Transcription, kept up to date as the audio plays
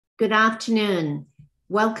Good afternoon.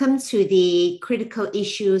 Welcome to the Critical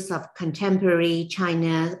Issues of Contemporary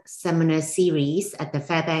China seminar series at the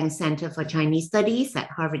Fairbanks Center for Chinese Studies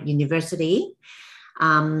at Harvard University.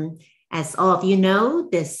 As all of you know,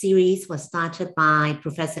 the series was started by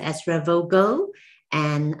Professor Ezra Vogel,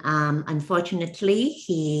 and unfortunately,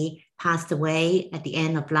 he passed away at the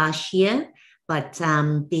end of last year. But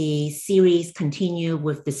the series continued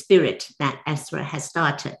with the spirit that Ezra has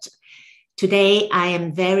started. Today,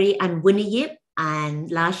 I'm Winnie Yip, and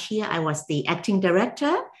last year I was the acting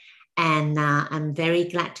director, and I'm very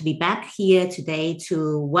glad to be back here today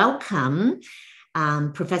to welcome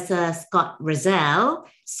Professor Scott Rozelle.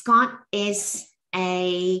 Scott is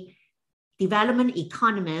a development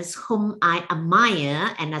economist whom I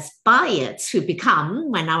admire and aspire to become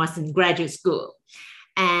when I was in graduate school.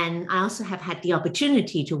 And I also have had the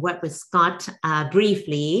opportunity to work with Scott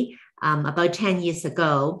briefly about 10 years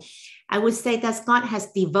ago. I would say that Scott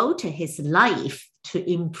has devoted his life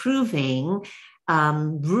to improving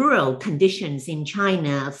rural conditions in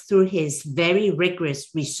China through his very rigorous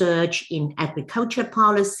research in agriculture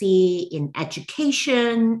policy, in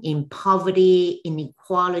education, in poverty,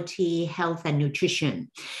 inequality, health, and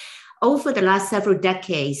nutrition. Over the last several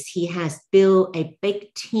decades, he has built a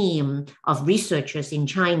big team of researchers in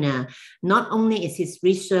China. Not only is his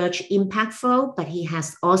research impactful, but he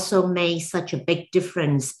has also made such a big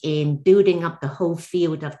difference in building up the whole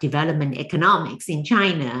field of development economics in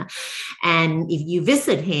China. And if you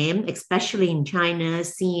visit him, especially in China,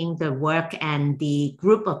 seeing the work and the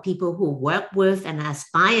group of people who work with and are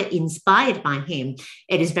inspired by him,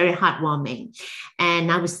 it is very heartwarming.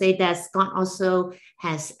 And I would say that Scott also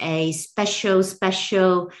has a special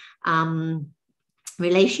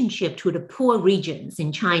relationship to the poor regions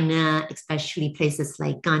in China, especially places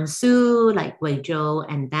like Gansu, like Guizhou,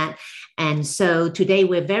 and that. And so today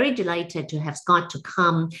we're very delighted to have Scott to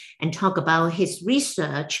come and talk about his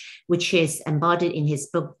research, which is embodied in his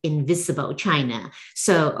book, Invisible China.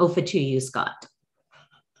 So over to you, Scott.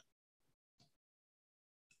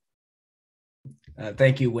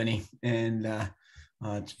 Thank you, Winnie. And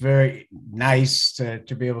it's very nice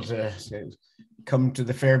to be able to come to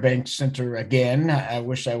the Fairbanks Center again. I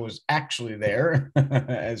wish I was actually there,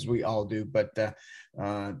 as we all do, but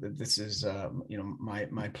this is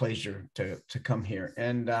my pleasure to come here.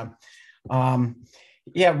 And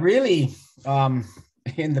really,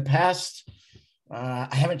 in the past,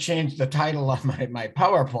 I haven't changed the title of my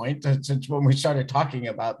PowerPoint since when we started talking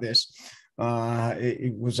about this.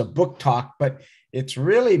 It was a book talk, but it's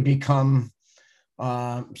really become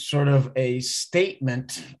sort of a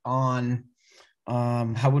statement on,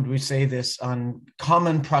 how would we say this, on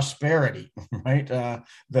common prosperity, right?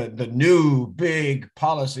 The new big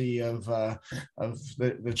policy of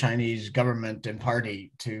the Chinese government and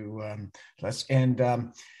party to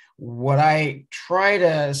what I try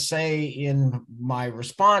to say in my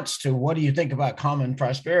response to what do you think about common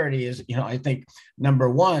prosperity is, I think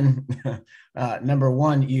number one,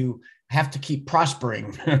 you have to keep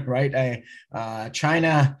prospering, right?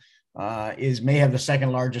 China may have the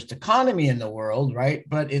second largest economy in the world, right?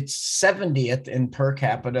 But it's 70th in per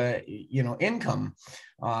capita, income.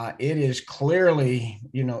 It is clearly,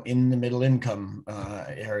 in the middle income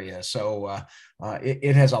area. So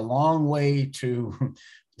it has a long way to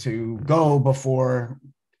go before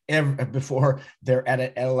they're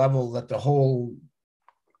at a level that the whole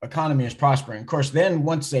economy is prospering. Of course, then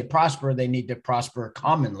once they prosper, they need to prosper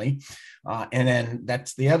commonly. And then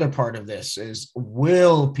that's the other part of this is,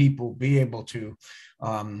 will people be able to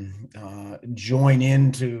join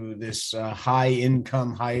into this high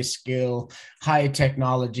income, high skill, high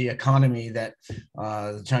technology economy that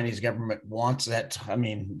the Chinese government wants, that,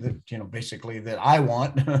 basically that I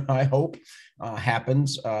want, I hope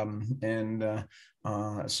happens.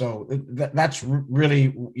 So that's really,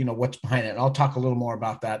 what's behind it. I'll talk a little more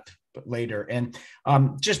about that later. And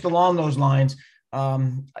just along those lines,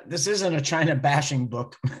 this isn't a China bashing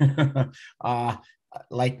book.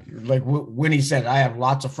 Like Winnie said, I have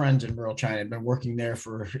lots of friends in rural China. I've been working there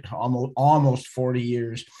for almost 40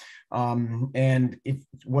 years. And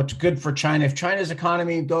what's good for China, if China's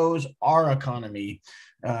economy goes, our economy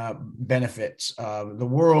benefits, the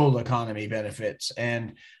world economy benefits.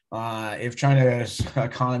 And if China's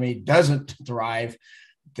economy doesn't thrive,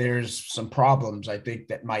 there's some problems I think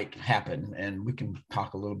that might happen, and we can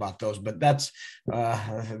talk a little about those. But that's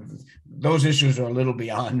those issues are a little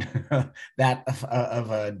beyond that of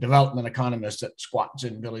a development economist that squats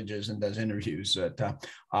in villages and does interviews.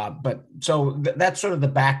 But so that's sort of the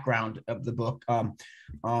background of the book.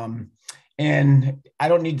 and I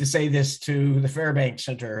don't need to say this to the Fairbanks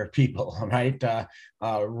Center people, right?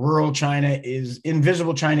 Rural China is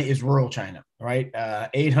invisible. China is rural China, right?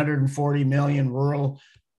 840 million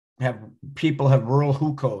people have rural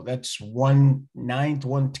hukou. That's 1/9,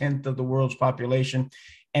 1/10 of the world's population.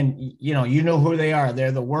 And you know who they are.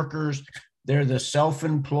 They're the workers. They're the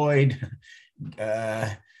self-employed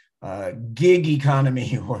gig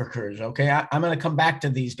economy workers. Okay, I'm going to come back to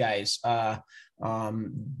these guys.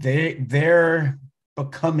 They're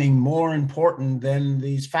becoming more important than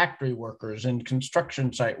these factory workers and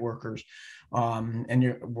construction site workers. And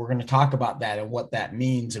we're going to talk about that and what that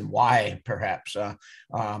means and why, perhaps.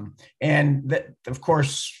 And that, of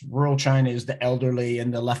course, rural China is the elderly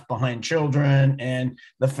and the left behind children and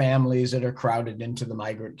the families that are crowded into the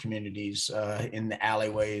migrant communities in the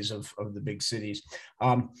alleyways of the big cities.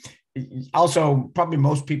 Also, probably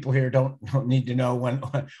most people here don't need to know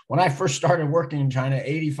when I first started working in China,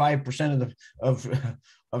 85%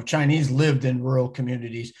 of Chinese lived in rural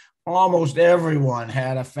communities. Almost everyone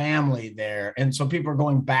had a family there. And so people are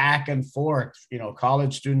going back and forth,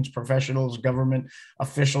 college students, professionals, government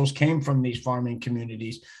officials came from these farming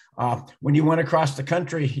communities. When you went across the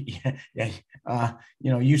country,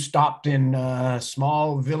 you stopped in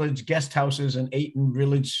small village guest houses and ate in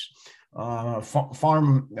village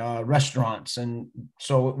farm restaurants. And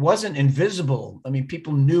so it wasn't invisible. I mean,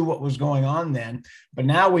 people knew what was going on then, but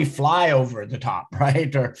now we fly over the top,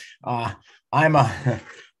 right? Or I'm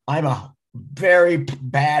a very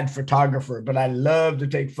bad photographer, but I love to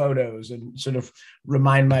take photos and sort of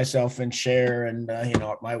remind myself and share and,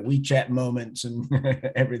 my WeChat moments and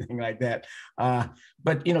everything like that.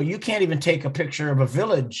 But, you can't even take a picture of a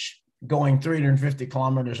village going 350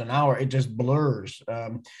 kilometers an hour. It just blurs.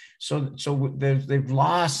 So they've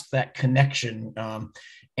lost that connection.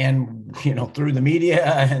 And, through the media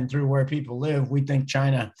and through where people live, we think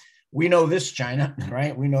China, we know this China,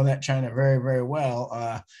 right? We know that China very, very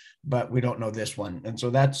well, but we don't know this one. And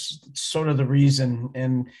so that's sort of the reason.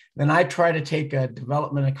 And then I try to take a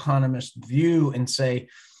development economist view and say,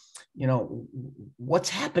 what's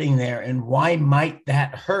happening there and why might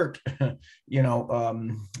that hurt,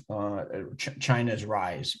 China's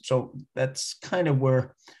rise. So that's kind of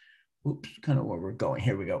where we're going.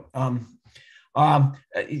 Here we go.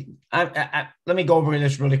 Let me go over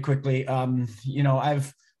this really quickly.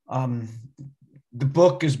 The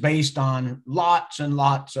book is based on lots and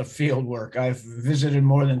lots of field work. I've visited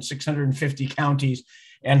more than 650 counties,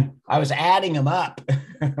 and I was adding them up.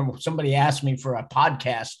 Somebody asked me for a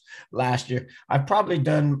podcast last year. I've probably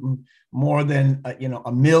done more than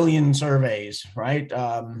a million surveys, right,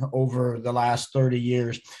 over the last 30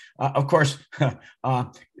 years. Of course,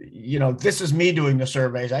 this is me doing the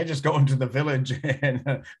surveys. I just go into the village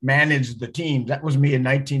and manage the team. That was me in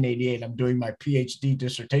 1988. I'm doing my PhD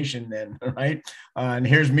dissertation then, right? And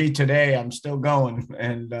here's me today. I'm still going,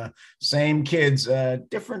 and same kids,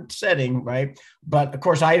 different setting, right? But of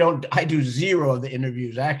course, I do zero of the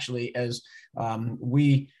interviews actually, as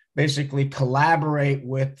we basically collaborate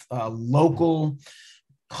with local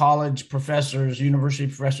college professors, university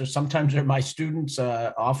professors. Sometimes they're my students.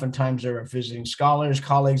 Oftentimes they're visiting scholars,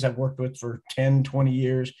 colleagues I've worked with for 10, 20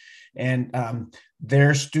 years. And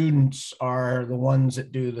their students are the ones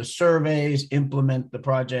that do the surveys, implement the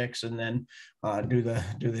projects, and then do the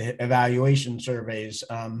evaluation surveys.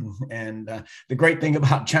 And the great thing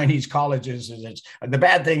about Chinese colleges is the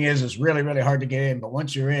bad thing is it's really, really hard to get in. But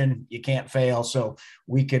once you're in, you can't fail. So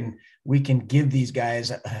we can give these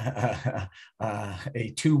guys a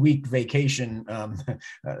 2-week vacation,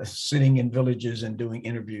 sitting in villages and doing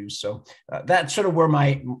interviews. So that's sort of where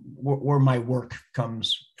my work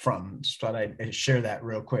comes from. Just thought I'd share that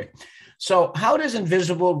real quick. So how does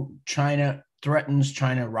invisible China threatens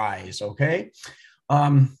China rise? Okay.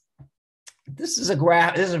 This is a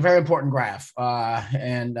graph. This is a very important graph.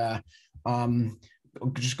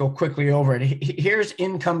 We'll just go quickly over it. Here's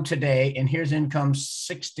income today, and here's income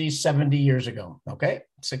 60, 70 years ago. Okay.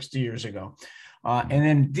 60 years ago. And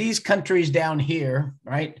then these countries down here,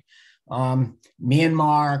 right?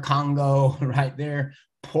 Myanmar, Congo, right? They're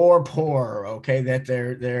poor, okay, that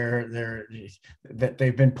that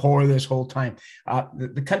they've been poor this whole time.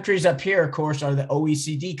 The countries up here, of course, are the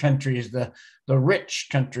OECD countries, the rich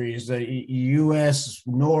countries, the US,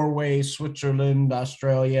 Norway, Switzerland,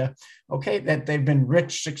 Australia, okay, that they've been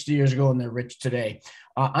rich 60 years ago and they're rich today.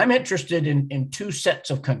 I'm interested in two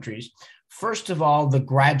sets of countries. First of all, the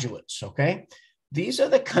graduates, okay? These are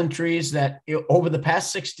the countries that over the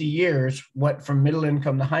past 60 years went from middle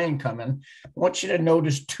income to high income. And I want you to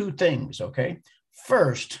notice two things, okay?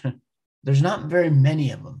 First, there's not very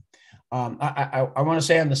many of them. I want to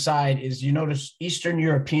say on the side is, you notice Eastern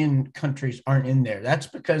European countries aren't in there. That's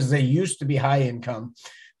because they used to be high income.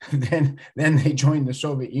 Then they joined the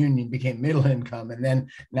Soviet Union, became middle income, and then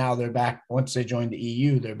now they're back. Once they joined the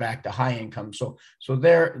EU, they're back to high income. So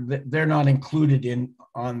they're not included in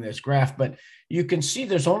on this graph. But you can see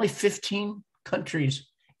there's only 15 countries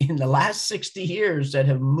in the last 60 years that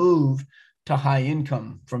have moved to high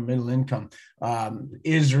income from middle income.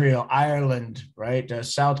 Israel, Ireland, right?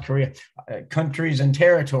 South Korea, countries and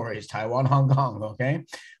territories, Taiwan, Hong Kong, okay?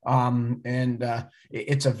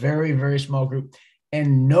 It's a very, very small group.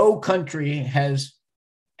 And no country has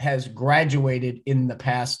graduated in the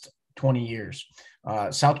past 20 years.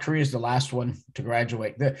 South Korea is the last one to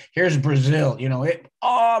graduate. Here's Brazil. It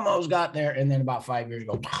almost got there, and then about 5 years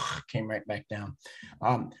ago, came right back down.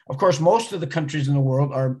 Of course, most of the countries in the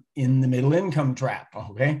world are in the middle income trap.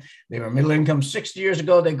 Okay, they were middle income 60 years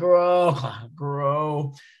ago. They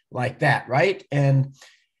grow like that, right? And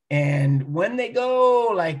when they go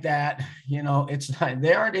like that, it's not,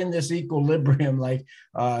 they aren't in this equilibrium like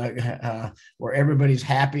where everybody's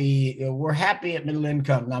happy. We're happy at middle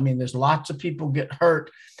income. I mean, there's lots of people get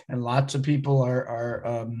hurt, and lots of people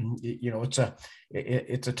are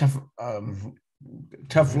it's a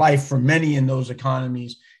tough life for many in those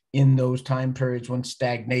economies, in those time periods when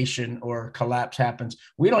stagnation or collapse happens.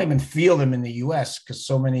 We don't even feel them in the US because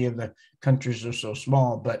so many of the countries are so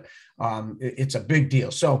small, but it's a big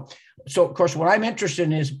deal. So of course, what I'm interested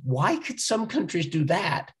in is, why could some countries do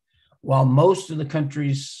that while most of the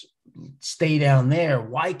countries stay down there?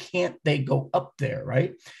 Why can't they go up there,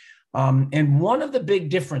 right? And one of the big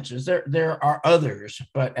differences, there are others,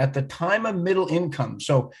 but at the time of middle income,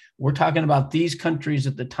 so we're talking about these countries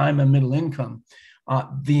at the time of middle income,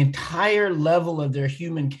 the entire level of their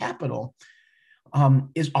human capital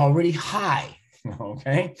is already high.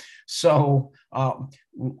 Okay, so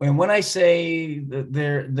and when I say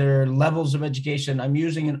their levels of education, I'm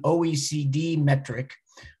using an OECD metric.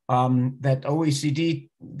 That OECD,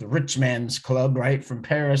 the rich man's club, right, from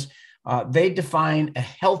Paris, they define a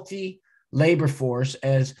healthy labor force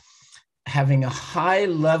as having a high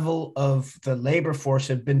level of the labor force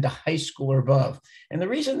have been to high school or above. And the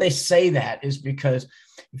reason they say that is because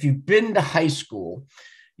if you've been to high school,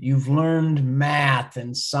 you've learned math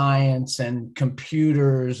and science and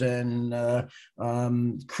computers and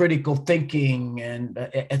critical thinking and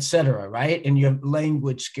et cetera, right? And you have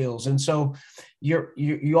language skills. And so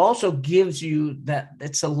you also gives you that,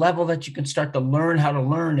 it's a level that you can start to learn how to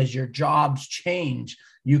learn as your jobs change.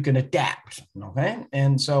 You can adapt, okay?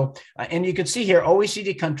 And so, and you can see here,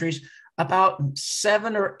 OECD countries, about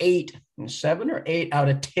 7 or 8 out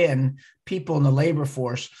of 10 people in the labor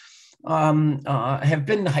force have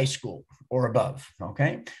been to high school or above.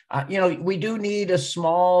 Okay. We do need a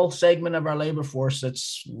small segment of our labor force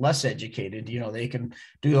that's less educated. They can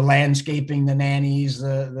do the landscaping, the nannies,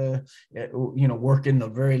 the work in the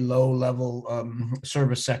very low level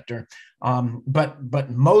service sector.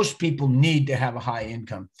 But most people need to have a high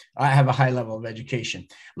income, have a high level of education.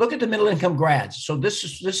 Look at the middle income grads. So this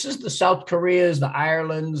is the South Koreas, the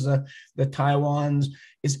Irelands, the Taiwans.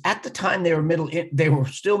 Is at the time they were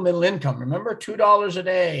still middle income. Remember, $2 a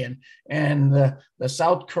day, and the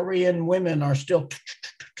South Korean women are still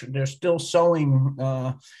sewing,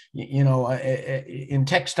 in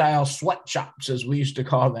textile sweatshops, as we used to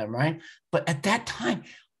call them, right? But at that time,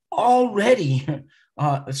 already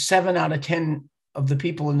 7 out of 10 of the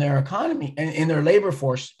people in their economy, in their labor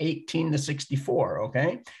force, 18 to 64,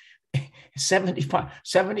 okay,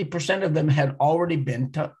 70% of them had already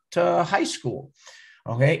been to high school.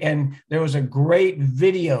 Okay, and there was a great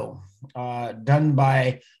video done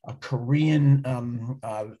by a Korean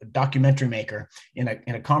documentary maker in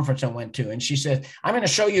a conference I went to, and she said, "I'm going to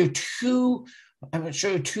show you two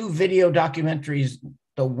video documentaries.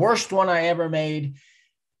 The worst one I ever made,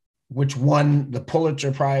 which won the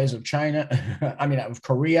Pulitzer Prize of China, of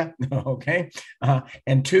Korea, okay,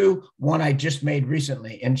 and one I just made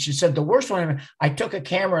recently." And she said, the worst one, I took a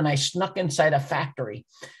camera and I snuck inside a factory,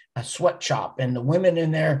 a sweatshop, and the women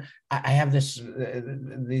in there, I have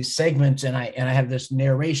these segments, and I have this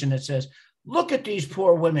narration that says, look at these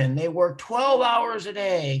poor women. They work 12 hours a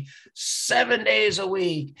day, 7 days a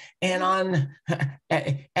week. And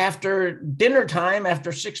after dinner time,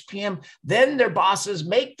 after 6 p.m., then their bosses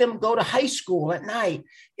make them go to high school at night.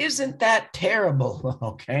 Isn't that terrible?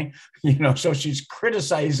 Okay. So she's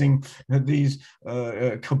criticizing these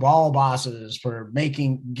cabal bosses for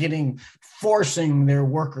forcing their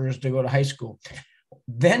workers to go to high school.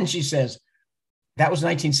 Then she says, that was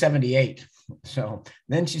 1978. So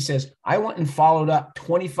then she says, I went and followed up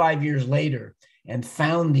 25 years later, and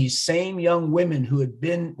found these same young women who had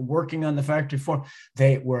been working on the factory floor.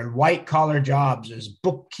 They were in white collar jobs as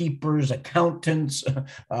bookkeepers, accountants,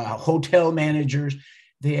 hotel managers.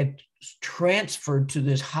 They had transferred to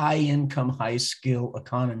this high income, high skill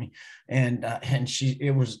economy, and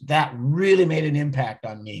it was that really made an impact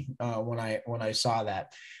on me when I saw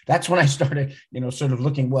that. That's when I started, sort of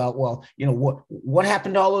looking, what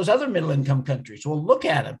happened to all those other middle income countries? Well, look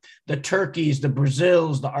at them: the Turkeys, the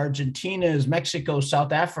Brazils, the Argentinas, Mexico,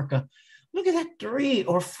 South Africa. Look at that, 3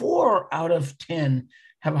 or 4 out of 10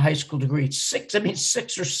 have a high school degree. 6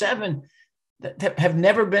 or 7 that have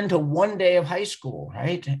never been to one day of high school,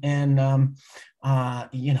 right? And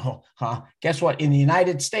guess what? In the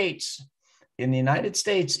United States,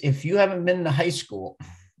 if you haven't been to high school,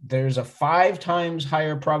 there's a 5 times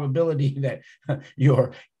higher probability that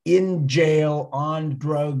you're in jail, on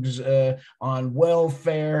drugs, on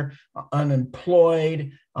welfare,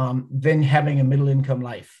 unemployed, than having a middle income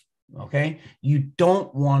life. Okay, you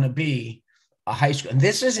don't want to be a high school, and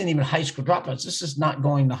this isn't even high school dropouts. This is not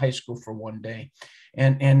going to high school for one day,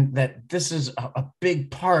 and that this is a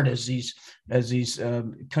big part as these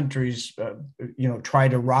countries try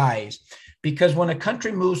to rise, because when a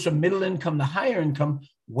country moves from middle income to higher income,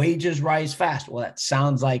 wages rise fast. Well, that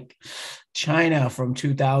sounds like China from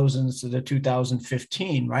 2000s to the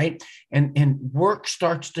 2015, right? And work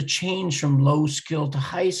starts to change from low skill to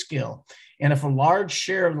high skill, and if a large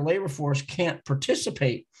share of the labor force can't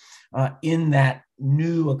participate in that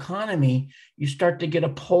new economy, you start to get a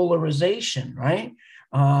polarization, right?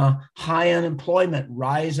 High unemployment,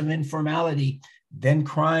 rise of informality, then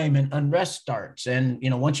crime and unrest starts. And,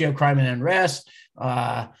 once you have crime and unrest,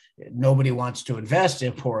 nobody wants to invest.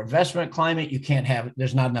 In a poor investment climate,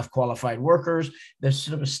 there's not enough qualified workers. There's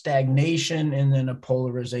sort of a stagnation and then a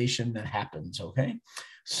polarization that happens, okay?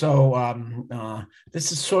 So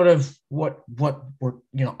this is sort of what we're,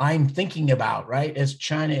 I'm thinking about, right? As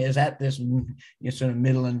China is at this sort of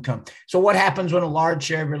middle income. So what happens when a large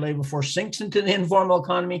share of your labor force sinks into the informal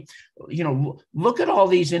economy? Look at all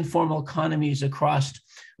these informal economies across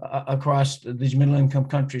these middle income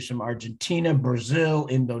countries, from Argentina, Brazil,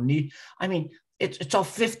 Indonesia. I mean, it's all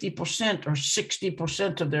 50% or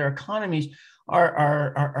 60% of their economies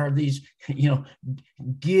are these,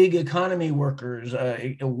 gig economy workers,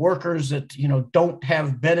 workers that, don't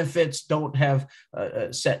have benefits, don't have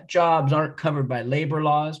set jobs, aren't covered by labor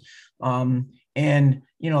laws. And,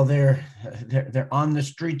 they're on the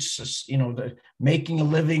streets, making a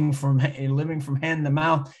living from hand to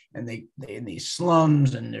mouth, and they in these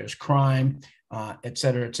slums, and there's crime, et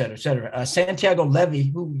cetera, et cetera, et cetera. Santiago Levy,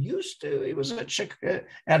 he was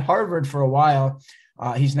at Harvard for a while.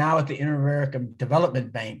 He's now at the Inter-American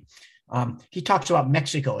Development Bank. He talks about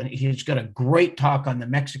Mexico, and he's got a great talk on the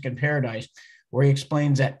Mexican paradise, where he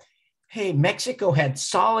explains that, hey, Mexico had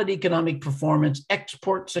solid economic performance,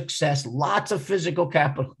 export success, lots of physical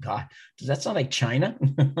capital. God, does that sound like China?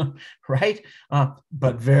 Right?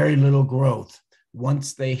 But very little growth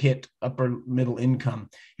once they hit upper middle income.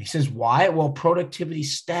 He says, why? Well, productivity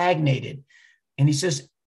stagnated. And he says,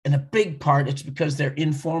 in a big part, it's because their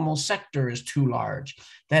informal sector is too large.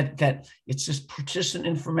 That it's this persistent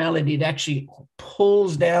informality that actually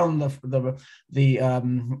pulls down the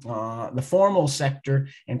formal sector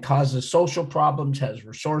and causes social problems, has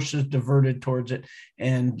resources diverted towards it,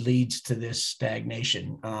 and leads to this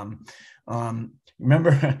stagnation.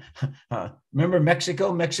 Remember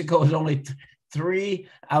Mexico? Mexico is only 3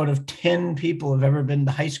 out of 10 people have ever been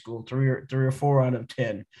to high school. 3 or 4 out of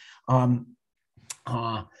 10.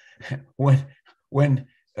 When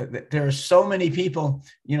there are so many people,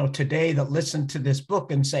 today that listen to this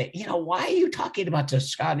book and say, why are you talking about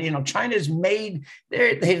this, Scott? China's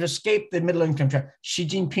they've escaped the middle income trap. Xi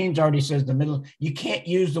Jinping's already says you can't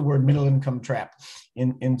use the word middle income trap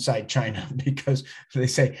inside China, because they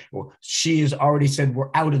say, well, Xi has already said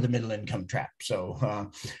we're out of the middle income trap. So,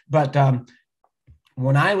 but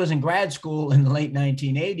when I was in grad school in the late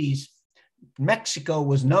 1980s, Mexico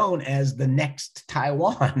was known as the next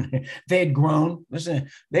Taiwan. They'd grown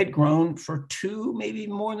for maybe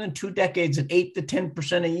more than 2 decades at 8 to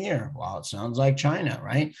 10% a year. Wow, it sounds like China,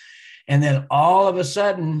 right? And then all of a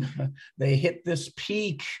sudden, they hit this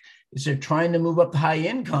peak as they're trying to move up the high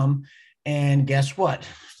income. And guess what?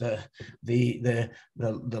 The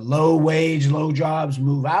low wage, low jobs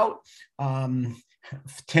move out.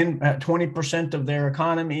 20% of their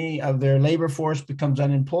economy, of their labor force becomes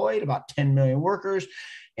unemployed, about 10 million workers.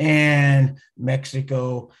 And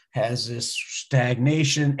Mexico has this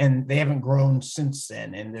stagnation, and they haven't grown since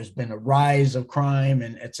then. And there's been a rise of crime,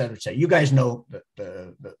 and et cetera, et cetera. You guys know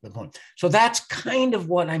the point. So that's kind of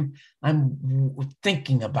what I'm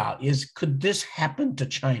thinking about is, could this happen to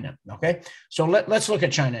China? Okay, so let's look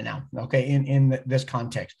at China now. Okay, in this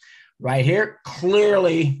context, right here,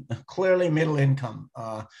 clearly middle income.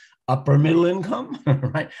 Upper middle income,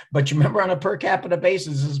 right? But you remember, on a per capita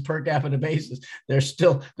basis,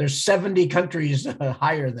 there's 70 countries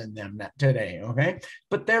higher than them today, okay?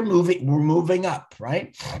 But we're moving up,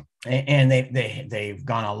 right? And they've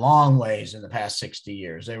gone a long ways in the past 60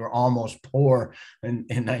 years. They were almost poor in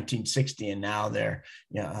 1960, and now they're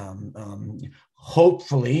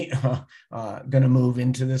hopefully going to move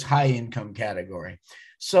into this high income category.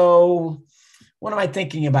 So what am I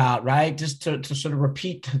thinking about, right? Just to sort of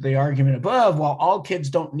repeat the argument above, while all kids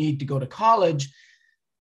don't need to go to college,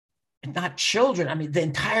 not children. I mean,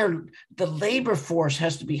 the labor force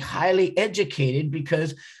has to be highly educated,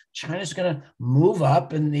 because China's going to move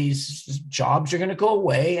up and these jobs are going to go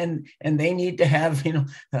away, and they need to have,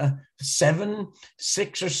 600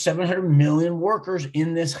 or 700 million workers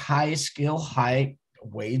in this high skill, high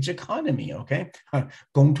wage economy, okay?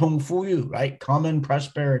 Gongtong Fuyu, right? Common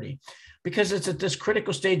prosperity. Because it's at this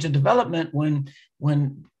critical stage of development when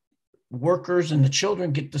workers and the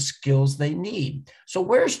children get the skills they need. So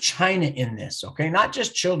where's China in this? Okay, not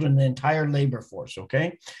just children, the entire labor force.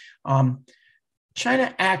 Okay,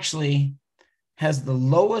 China actually has the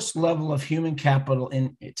lowest level of human capital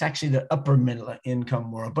it's actually the upper middle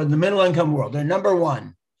income world, but in the middle income world, they're number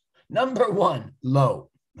one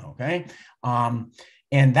low. Okay.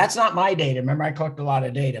 And that's not my data. Remember, I collect a lot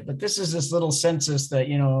of data, but this is this little census that,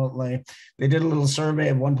 like they did a little survey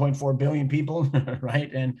of 1.4 billion people,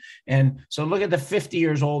 right? And so look at the 50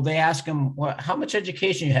 years old. They ask them, how much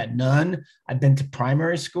education you had? None. I've been to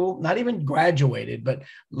primary school, not even graduated, but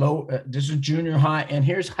low. This is junior high, and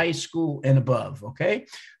here's high school and above. Okay.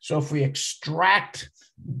 So if we extract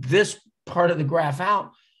this part of the graph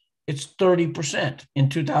out, it's 30% in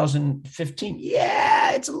 2015.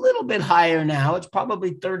 Yeah, it's a little bit higher now. It's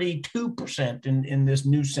probably 32% in this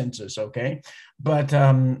new census, okay? But,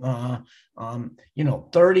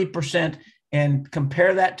 30%, and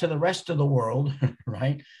compare that to the rest of the world,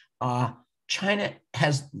 right? China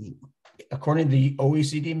has, according to the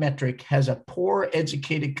OECD metric, has a poorer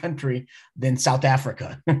educated country than South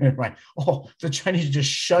Africa, right? Oh, the Chinese just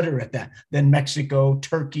shudder at that. Then Mexico,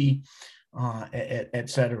 Turkey, et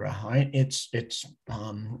cetera, right? It's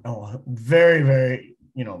very, very,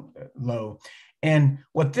 low. And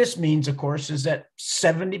what this means, of course, is that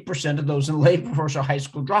 70% of those in labor force are high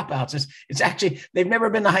school dropouts. It's actually, they've never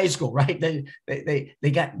been to high school, right?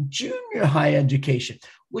 They got junior high education,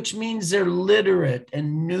 which means they're literate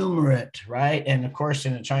and numerate, right? And of course,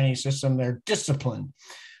 in the Chinese system, they're disciplined.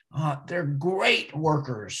 They're great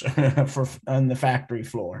workers on the factory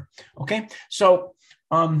floor. Okay, so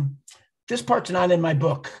this part's not in my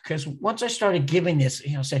book, because once I started giving this,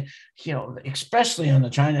 especially on the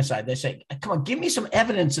China side, they say, come on, give me some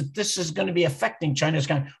evidence that this is going to be affecting China's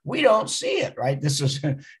economy. We don't see it, right? This is,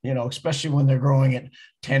 especially when they're growing at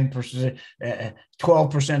 10%,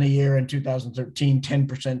 12% a year in 2013,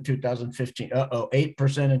 10% in 2015,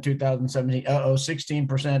 8% in 2017,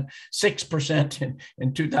 16%, 6%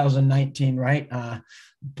 in 2019, right?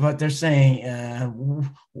 But they're saying,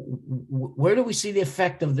 where do we see the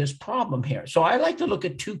effect of this problem here? So I like to look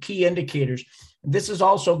at two key indicators. This is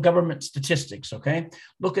also government statistics, okay?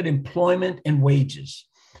 Look at employment and wages,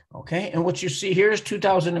 okay? And what you see here is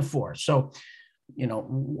 2004. So,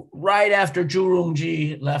 right after Zhu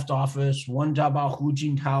Rongji left office, Wen Jiabao, Hu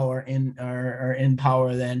Jintao are in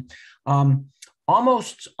power then.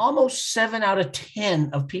 Almost 7 out of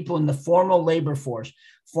 10 of people in the formal labor force,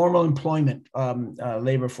 formal employment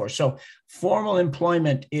labor force. So formal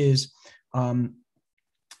employment is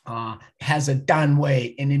has a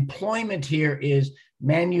danwei, and employment here is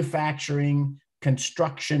manufacturing,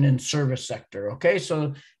 construction, and service sector. Okay,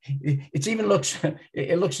 so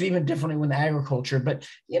it looks even differently with agriculture. But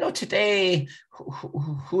today,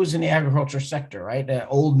 who's in the agriculture sector, right?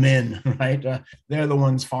 Old men, right? They're the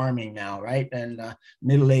ones farming now, right? And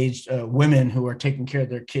middle-aged women who are taking care of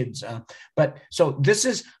their kids. But so this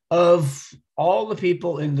is of all the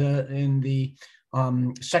people in the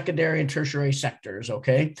secondary and tertiary sectors,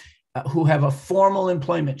 okay, who have a formal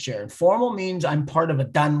employment share. And formal means I'm part of a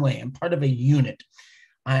danwei, I'm part of a unit.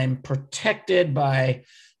 I'm protected by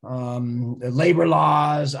labor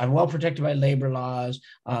laws. I'm well protected by labor laws.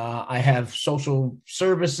 I have social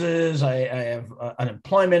services. I have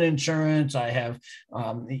unemployment insurance. I have,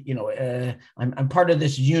 I'm part of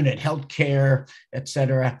this unit, healthcare, et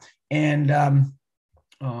cetera. And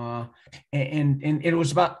it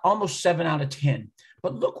was about almost 7 out of 10.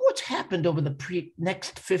 But look what's happened over the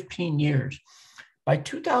next 15 years. By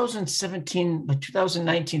 2017, by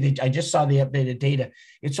 2019, I just saw the updated data.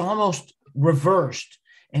 It's almost reversed.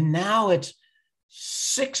 And now it's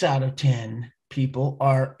 6 out of 10 people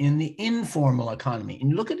are in the informal economy. And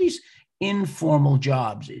you look at these informal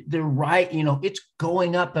jobs, they're right, it's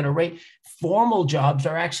going up at a rate. Formal jobs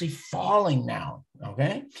are actually falling now,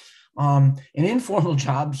 okay? And informal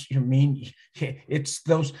jobs, it's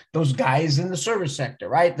those guys in the service sector,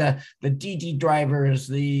 right? The DD drivers,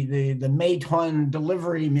 the Meituan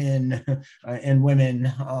delivery men and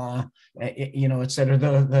women, et cetera.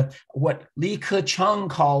 The what Li Keqiang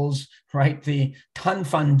calls, right, the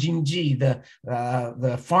Tanfan Jingji,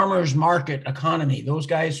 the farmers market economy. Those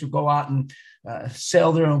guys who go out and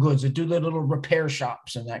sell their own goods, that do their little repair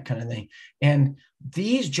shops and that kind of thing. And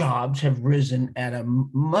these jobs have risen at a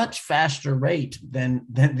much faster rate than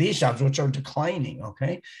these jobs, which are declining.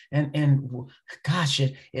 Okay, and gosh,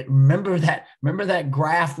 remember that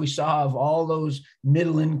graph we saw of all those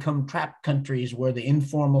middle income trapped countries where the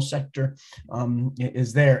informal sector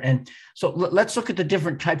is there. And so let's look at the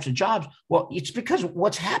different types of jobs. Well, it's because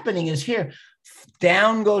what's happening is here.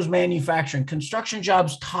 Down goes manufacturing. Construction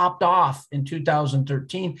jobs topped off in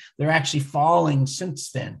 2013. They're actually falling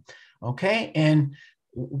since then. Okay. And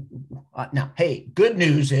now, hey, good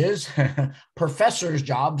news is professors'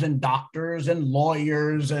 jobs and doctors and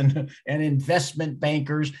lawyers and investment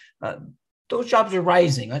bankers, those jobs are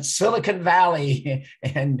rising. Silicon Valley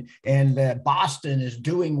and Boston is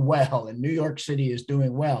doing well, and New York City is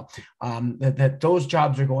doing well. That those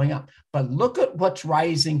jobs are going up. But look at what's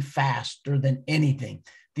rising faster than anything.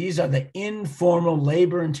 These are the informal,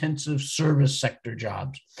 labor-intensive service sector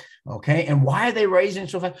jobs. Okay, and why are they rising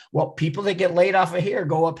so fast? Well, people that get laid off of here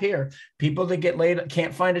go up here. People that get laid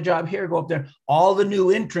can't find a job here go up there. All the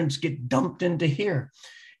new entrants get dumped into here,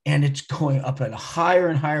 and it's going up at a higher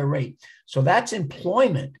and higher rate. So that's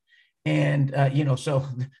employment. And,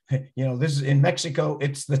 this is in Mexico,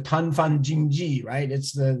 it's the Tanfan Jingji, right?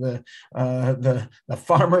 It's the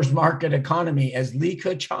farmer's market economy. As Li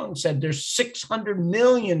Keqiang said, there's 600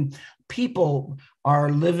 million people are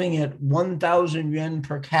living at 1,000 yuan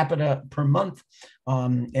per capita per month.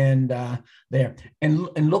 There.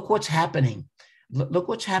 And look what's happening. Look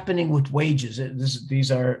what's happening with wages.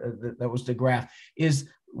 That was the graph, is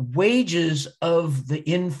wages of the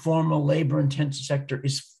informal labor-intensive sector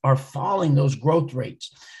are falling, those growth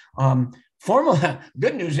rates. Formal,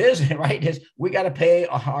 good news is, right, is we got to pay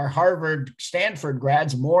our Harvard, Stanford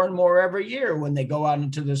grads more and more every year when they go out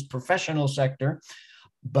into this professional sector.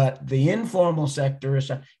 But the informal sector is,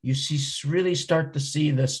 really start to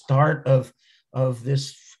see the start of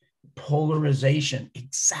this polarization,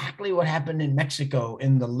 exactly what happened in Mexico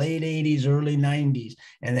in the late 80s, early 90s,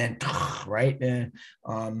 and then right, and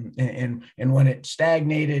when it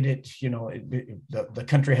stagnated, the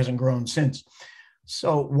country hasn't grown since.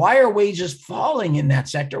 So why are wages falling in that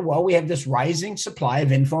sector? Well, we have this rising supply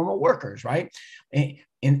of informal workers, right?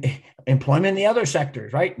 In employment in the other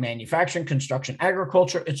sectors, right? Manufacturing, construction,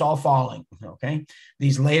 agriculture, it's all falling, okay?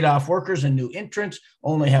 These laid off workers and new entrants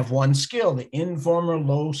only have one skill, the informal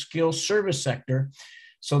low skill service sector.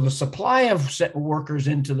 So the supply of workers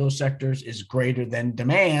into those sectors is greater than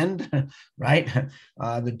demand, right?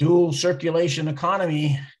 The dual circulation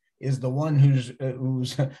economy is the one who's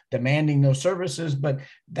demanding those services, but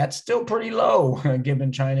that's still pretty low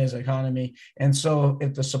given China's economy. And so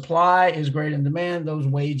if the supply is greater than demand, those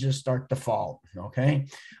wages start to fall, okay?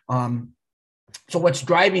 So what's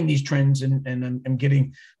driving these trends, and I'm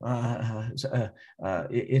getting,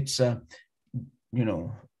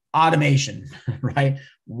 automation, right?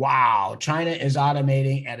 Wow, China is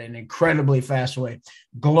automating at an incredibly fast way.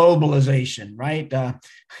 Globalization, right?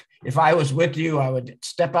 If I was with you, I would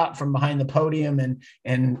step out from behind the podium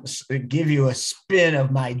and give you a spin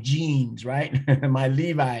of my jeans, right? My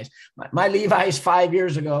Levi's. My Levi's 5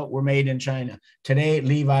 years ago were made in China. Today,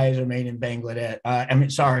 Levi's are made in Bangladesh.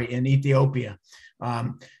 In Ethiopia.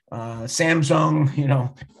 Samsung,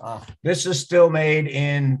 this is still made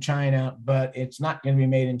in China, but it's not going to be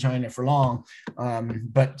made in China for long.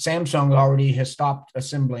 But Samsung already has stopped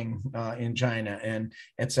assembling in China, and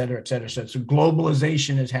et cetera, et cetera. So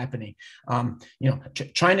globalization is happening.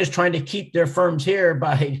 China's trying to keep their firms here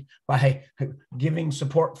by giving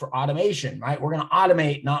support for automation, right? We're going to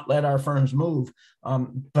automate, not let our firms move.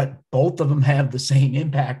 But both of them have the same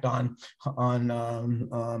impact on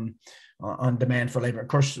demand for labor. Of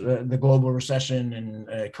course, the global recession and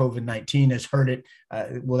COVID-19 has hurt it.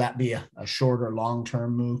 Will that be a shorter,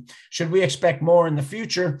 long-term move? Should we expect more in the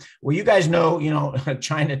future? Well, you guys know,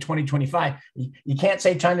 China 2025. You can't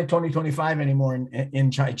say China 2025 anymore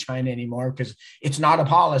in China anymore because it's not a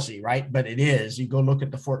policy, right? But it is. You go look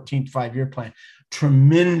at the 14th five-year plan.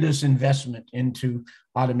 Tremendous investment into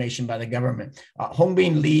automation by the government.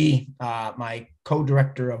 Hongbin Li, my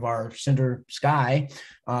co-director of our Center SKY,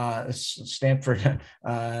 Stanford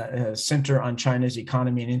Center on China's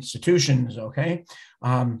Economy and Institutions, okay?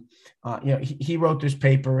 He wrote this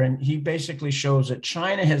paper, and he basically shows that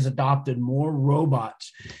China has adopted more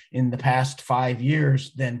robots in the past 5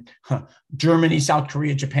 years than Germany, South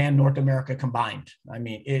Korea, Japan, North America combined. I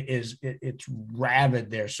mean, it's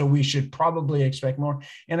rabid there. So we should probably expect more.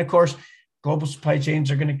 And of course, global supply chains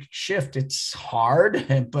are going to shift. It's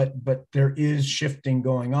hard, but there is shifting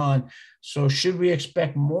going on. So should we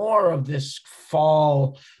expect more of this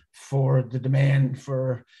fall for the demand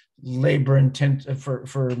for labor intensive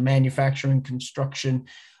for manufacturing, construction,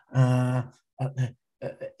 a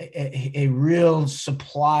real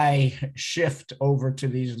supply shift over to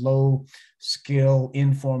these low skill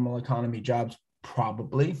informal economy jobs?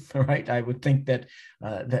 Probably, right? I would think that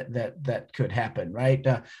that could happen, right?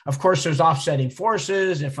 Of course, there's offsetting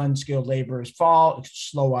forces. If unskilled labor is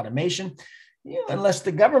slow automation, unless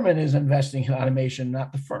the government is investing in automation,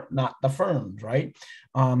 not the firms, right?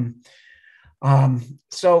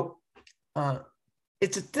 So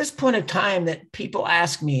it's at this point of time that people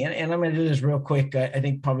ask me, and I'm going to do this real quick. I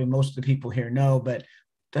think probably most of the people here know, but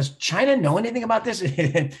does China know anything about this?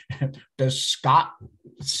 Does Scott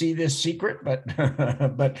see this secret? But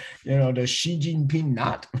does Xi Jinping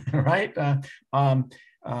not? Right?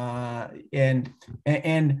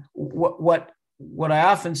 And what I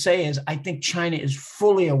often say is I think China is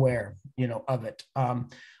fully aware, of it.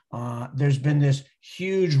 There's been this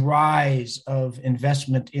huge rise of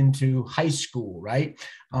investment into high school, right?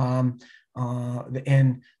 And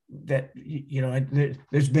that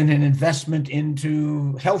there's been an investment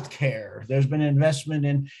into healthcare. There's been an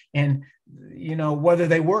investment in whether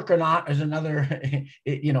they work or not is another.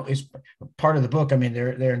 Is part of the book. I mean,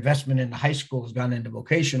 their investment in the high school has gone into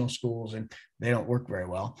vocational schools, and they don't work very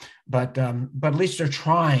well. But at least they're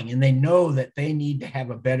trying, and they know that they need to have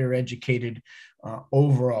a better educated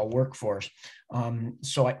overall workforce.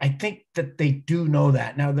 So I think that they do know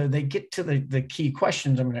that. Now they get to the key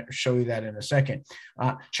questions. I'm going to show you that in a second.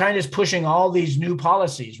 China's pushing all these new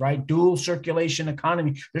policies, right? Dual circulation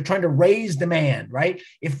economy. They're trying to raise demand, right?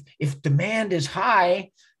 If demand is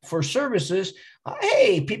high for services,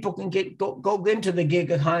 hey, people can go into the gig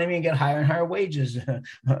economy and get higher and higher wages,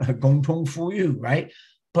 gong tong fu yu, right?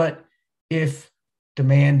 But if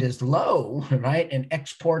demand is low, right, and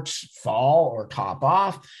exports fall or top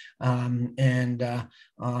off, and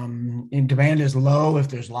demand is low, if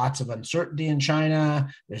there's lots of uncertainty in China,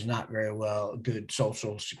 there's not very good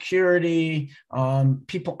social security,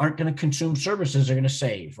 people aren't going to consume services, they're going to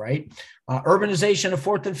save, right? Urbanization of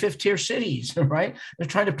fourth and fifth tier cities, right? They're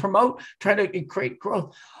trying to create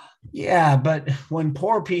growth. Yeah, but when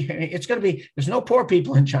poor people, there's no poor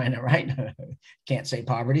people in China, right? Can't say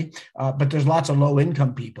poverty, but there's lots of low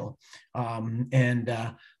income people.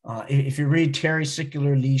 If you read Terry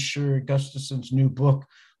Sickler, Lee Gustafson's new book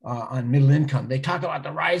on middle income, they talk about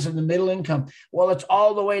the rise of the middle income. Well, it's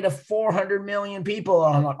all the way to 400 million people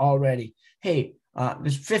already. Hey,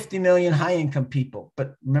 there's 50 million high income people,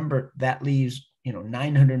 but remember that leaves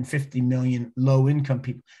 950 million low income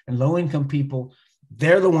people, and low income people,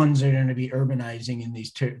 they're the ones that are going to be urbanizing in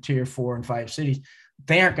these tier 4 and 5 cities.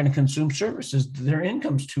 They aren't going to consume services. Their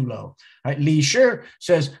income's too low. Right? Li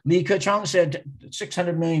Keqiang said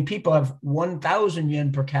 600 million people have 1,000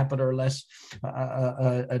 yuan per capita or less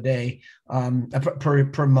a day,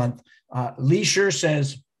 per month. Li Shi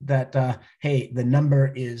says that, hey, the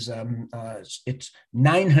number is, it's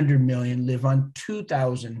 900 million live on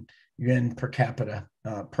 2,000 yuan per capita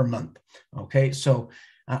per month. Okay, so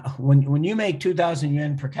when you make 2,000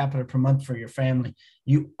 yuan per capita per month for your family,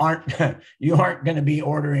 you aren't going to be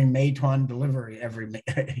ordering Meituan delivery every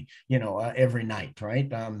night, right?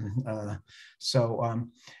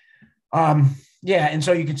 Yeah, and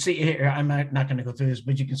so you can see here, I'm not going to go through this,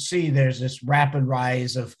 but you can see there's this rapid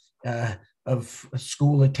rise of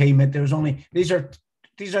school attainment. There's only these are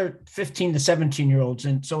 15 to 17-year-olds,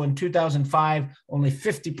 and so in 2005, only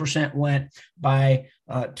 50% went. By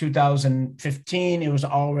 2015, it was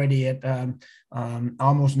already at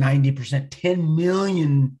almost 90%. 10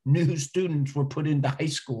 million new students were put into high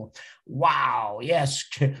school. Wow, yes,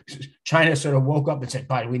 China sort of woke up and said,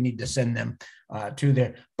 "God, we need to send them to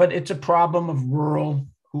there." But it's a problem of rural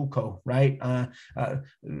hukou, right?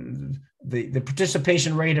 The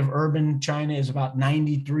participation rate of urban China is about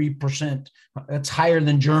 93%. That's higher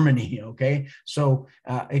than Germany, okay? So,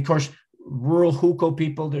 of course, rural hukou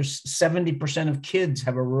people, there's 70% of kids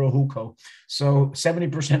have a rural hukou. So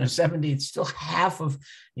 70% of 70, it's still half of,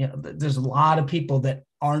 there's a lot of people that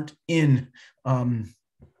aren't in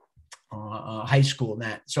high school and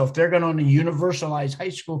that. So if they're going to universalize high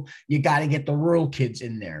school, you got to get the rural kids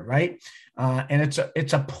in there, right? And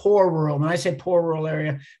it's a poor rural. When I say poor rural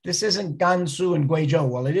area, this isn't Gansu and Guizhou.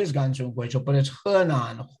 Well, it is Gansu and Guizhou, but it's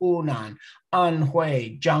Henan, Hunan,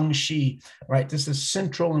 Anhui, Jiangxi, right? This is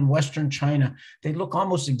central and western China. They look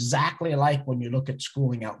almost exactly alike when you look at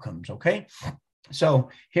schooling outcomes, okay? So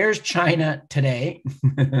here's China today,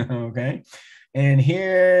 okay? And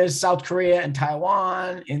here's South Korea and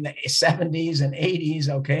Taiwan in the 70s and 80s,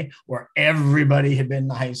 okay, where everybody had been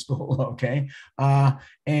to high school, okay?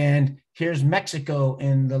 And here's Mexico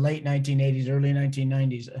in the late 1980s, early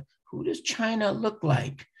 1990s. Who does China look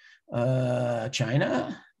like?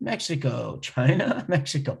 China, Mexico, China,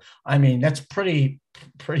 Mexico. I mean, that's pretty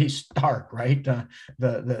stark, right?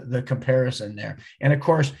 The comparison there. And of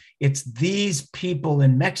course, it's these people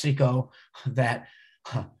in Mexico that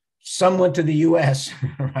some went to the US,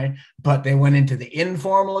 right? But they went into the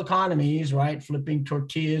informal economies, right? Flipping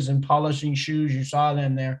tortillas and polishing shoes. You saw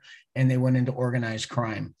them there. And they went into organized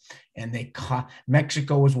crime. And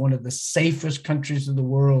Mexico was one of the safest countries of the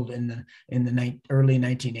world in the early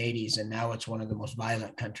 1980s. And now it's one of the most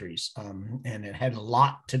violent countries. And it had a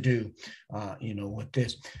lot to do, with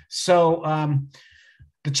this. So,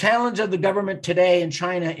 the challenge of the government today in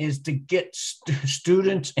China is to get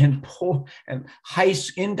students into high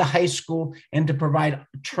school and to provide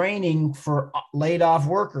training for laid off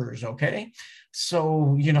workers. Okay,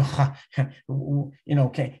 so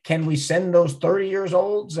can we send those 30 years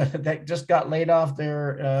olds that just got laid off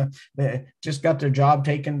they just got their job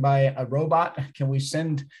taken by a robot? Can we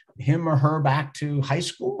send him or her back to high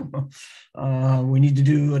school? We need to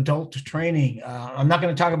do adult training. I'm not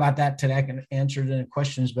going to talk about that today. I can answer it in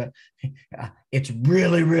questions, but it's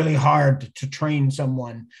really, really hard to train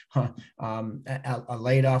someone, a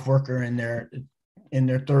laid off worker in their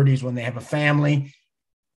 30s when they have a family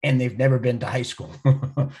and they've never been to high school.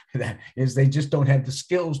 That is, they just don't have the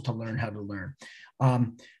skills to learn how to learn.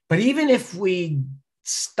 But even if we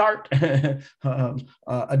start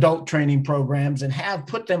adult training programs and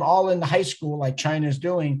put them all in the high school like China's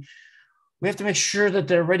doing, we have to make sure that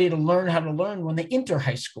they're ready to learn how to learn when they enter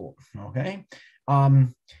high school, okay?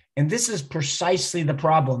 And this is precisely the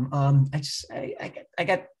problem. I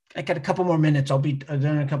got a couple more minutes. I'll be done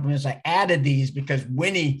in a couple minutes. I added these because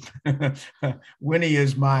Winnie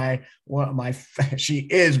is she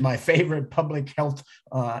is my favorite public health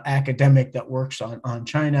academic that works on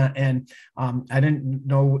China. And I didn't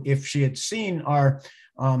know if she had seen our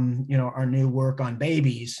new work on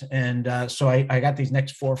babies. And so I got these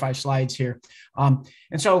next 4 or 5 slides here. And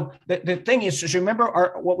so the thing is, just remember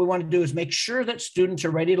what we want to do is make sure that students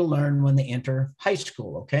are ready to learn when they enter high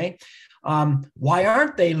school, okay? Why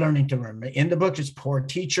aren't they learning to learn? In the book, it's poor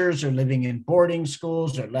teachers, they're living in boarding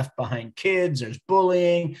schools, they're left behind kids, there's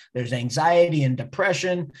bullying, there's anxiety and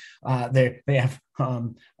depression, they have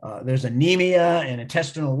there's anemia and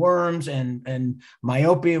intestinal worms and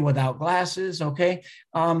myopia without glasses, okay?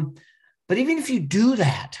 But even if you do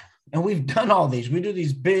that, and we've done all these, we do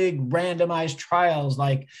these big randomized trials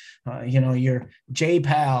like, your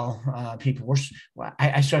JPAL people.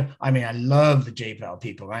 I love the JPAL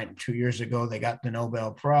people, right? 2 years ago, they got the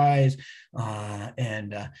Nobel Prize. But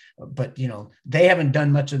they haven't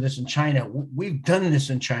done much of this in China. We've done this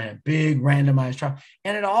in China, big randomized trial.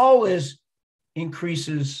 And it always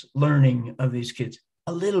increases learning of these kids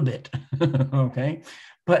a little bit, okay?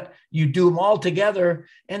 But you do them all together,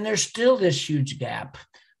 and there's still this huge gap.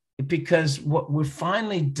 Because what we're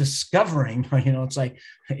finally discovering,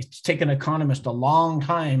 it's taken economists a long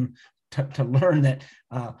time to learn that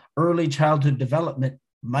early childhood development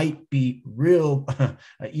might be real.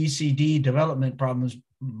 ECD development problems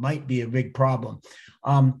might be a big problem.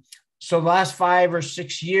 So the last 5 or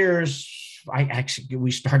 6 years,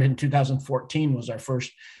 we started in 2014 was our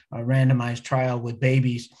first randomized trial with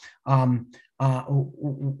babies.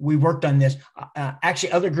 We worked on this.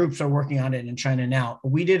 Actually, other groups are working on it in China now.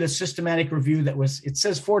 We did a systematic review it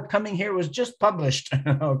says forthcoming here, was just published.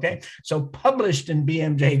 Okay, so published in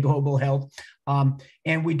BMJ Global Health.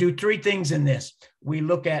 And we do three things in this. We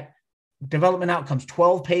look at development outcomes,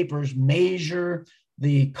 12 papers, measure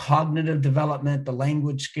the cognitive development, the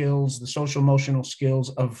language skills, the social emotional skills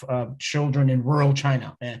of children in rural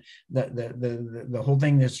China. And the whole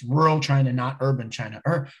thing is rural China, not urban China.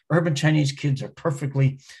 Urban Chinese kids are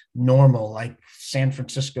perfectly normal, like San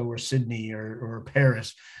Francisco or Sydney or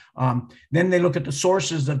Paris. Then they look at the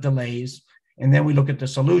sources of delays, and then we look at the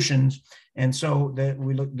solutions. And so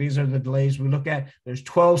these are the delays we look at. There's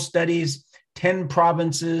 12 studies, 10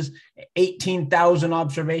 provinces, 18,000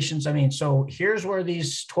 observations. I mean, so here's where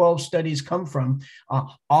these 12 studies come from.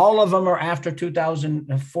 All of them are after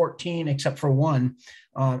 2014, except for one.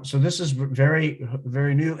 So this is very,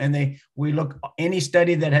 very new. And we look any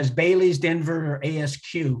study that has Bailey's, Denver, or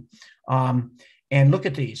ASQ. And look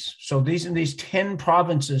at these. So these in these 10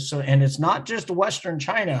 provinces. So, and it's not just Western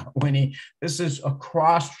China, Winnie. This is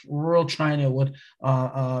across rural China with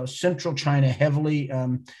central China heavily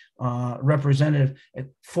represented.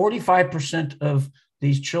 45% of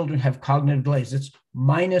these children have cognitive delays. It's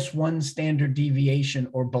 -1 standard deviation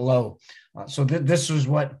or below. So this is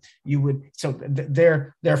what you would. So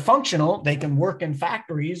they're functional. They can work in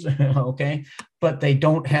factories, okay, but they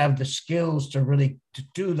don't have the skills to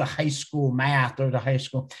do the high school math or the high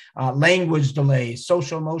school language delay,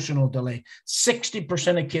 social emotional delay.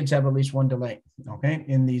 60% of kids have at least one delay, okay,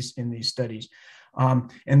 in these studies,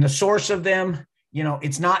 and the source of them.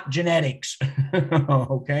 It's not genetics,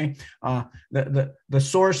 okay? The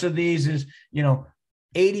source of these is,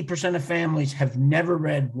 80% of families have never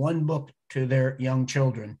read one book to their young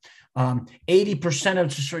children. 80%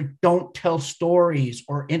 of them don't tell stories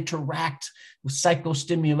or interact with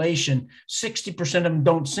psychostimulation. 60% of them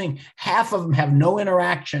don't sing. Half of them have no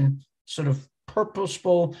interaction, sort of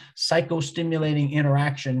purposeful psychostimulating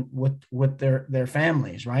interaction with their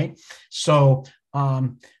families, right? So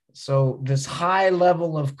this high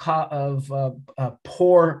level of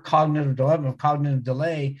poor cognitive development, cognitive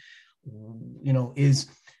delay, is,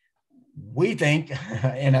 we think,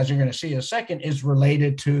 and as you're going to see in a second, is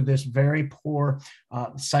related to this very poor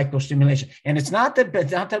psychostimulation. And it's not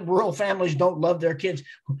that rural families don't love their kids.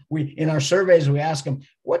 In our surveys, we ask them,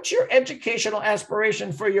 what's your educational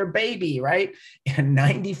aspiration for your baby, right? And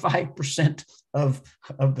 95% of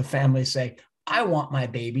the families say, I want my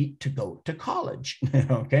baby to go to college.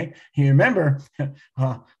 Okay. You remember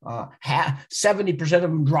 70% of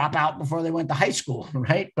them drop out before they went to high school,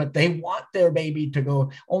 right? But they want their baby to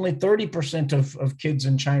go. Only 30% of kids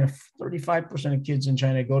in China, 35% of kids in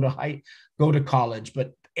China go to college,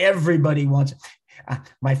 but everybody wants it.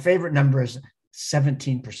 My favorite number is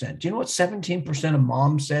 17%. Do you know what 17% of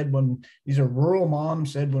moms said these are rural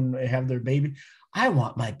moms said when they have their baby? I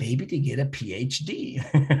want my baby to get a PhD.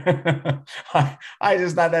 I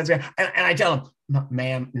just thought that's good. And I tell them,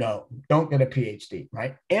 ma'am, no, don't get a PhD,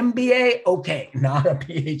 right? MBA, okay, not a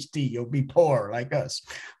PhD. You'll be poor like us.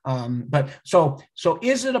 But so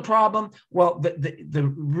is it a problem? Well,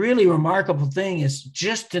 the really remarkable thing is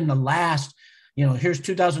just in the last, here's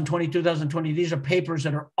 2020. These are papers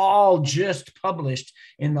that are all just published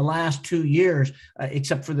in the last 2 years,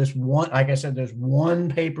 except for this one. Like I said, there's one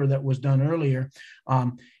paper that was done earlier.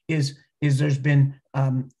 Is there's been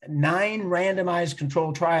 9 randomized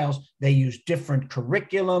controlled trials. They use different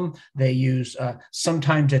curriculum. They use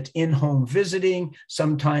sometimes it's in-home visiting,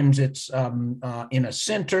 sometimes it's in a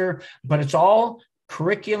center, but it's all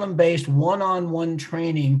curriculum-based one-on-one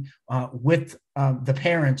training with the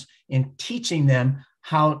parents in teaching them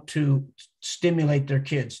how to stimulate their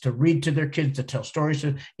kids, to read to their kids, to tell stories,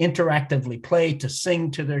 to interactively play, to sing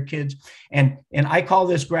to their kids. And I call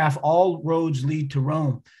this graph, all roads lead to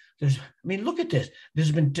Rome. Look at this.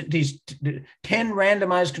 There's been these 10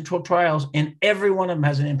 randomized controlled trials, and every one of them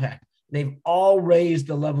has an impact. They've all raised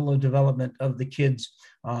the level of development of the kids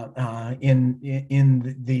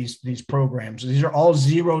in these programs. These are all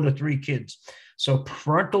 0 to 3 kids. So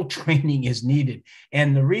parental training is needed.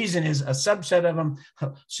 And the reason is a subset of them,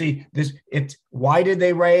 see this, why did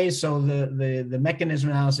they raise? So the mechanism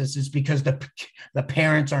analysis is because the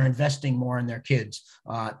parents are investing more in their kids,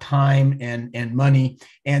 time and money,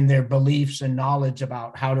 and their beliefs and knowledge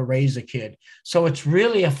about how to raise a kid. So it's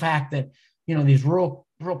really a fact that, these rural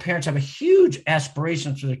rural parents have a huge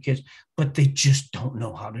aspirations for their kids, but they just don't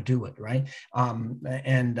know how to do it, right?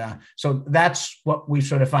 So that's what we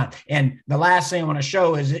sort of found. And the last thing I want to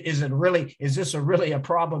show is this really a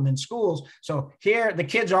problem in schools? So here, the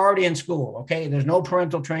kids are already in school, okay? There's no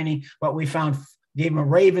parental training, but we found, gave them a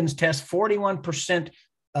Ravens test, 41%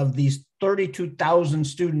 of these 32,000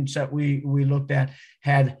 students that we looked at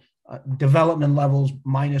had development levels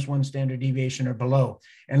 -1 standard deviation or below.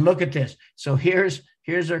 And look at this. So here's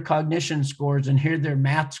their cognition scores, and here's their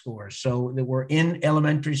math scores. So that we're in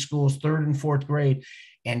elementary schools, 3rd and 4th grade,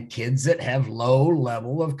 and kids that have low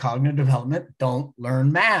level of cognitive development don't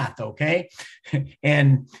learn math, okay?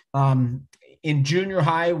 And in junior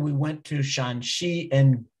high, we went to Shanxi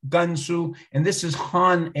and Gansu, and this is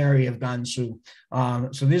Han area of Gansu.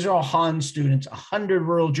 So these are all Han students, 100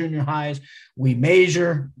 rural junior highs. We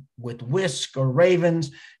measure with WISC or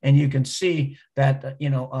Ravens, and you can see that,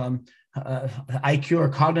 IQ or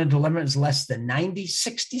cognitive development is less than 90,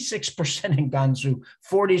 66% in Gansu,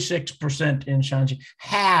 46% in Shanxi,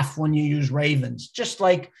 half when you use Ravens, just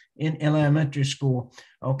like in elementary school,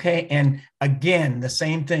 okay? And again, the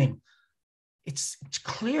same thing. It's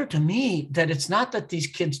clear to me that it's not that these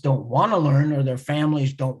kids don't want to learn or their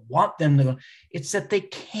families don't want them to go. It's that they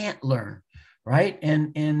can't learn, right?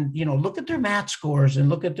 And look at their math scores and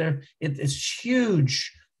look at it's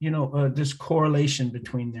huge, this correlation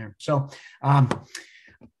between there. So I'm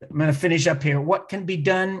going to finish up here. What can be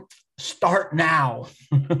done? Start now,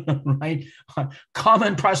 right?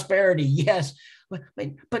 Common prosperity, yes,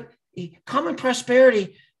 but common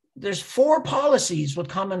prosperity. There's 4 policies with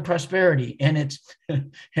common prosperity, and it's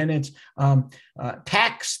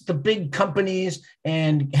tax the big companies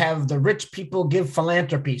and have the rich people give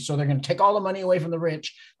philanthropy. So they're going to take all the money away from the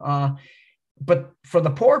rich. But for the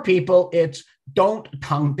poor people, it's don't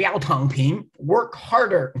biao tang ping, work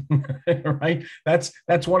harder, right?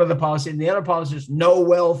 That's one of the policies. And the other policy is no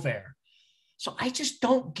welfare. So I just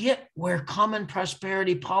don't get where common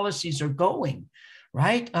prosperity policies are going,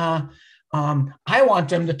 right? I want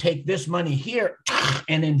them to take this money here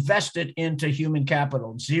and invest it into human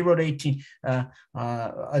capital, 0 to 18,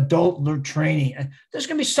 adult training. There's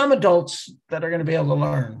going to be some adults that are going to be able to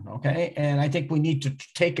learn, okay? And I think we need to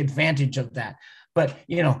take advantage of that. But,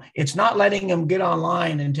 it's not letting them get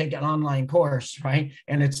online and take an online course, right?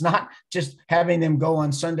 And it's not just having them go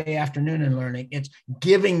on Sunday afternoon and learning. It's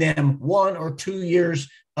giving them 1 or 2 years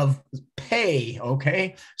of pay,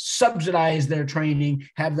 okay? Subsidize their training,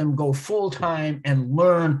 have them go full-time and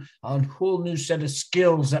learn a whole new set of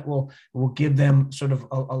skills that will give them sort of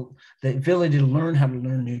the ability to learn how to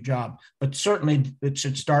learn a new job. But certainly it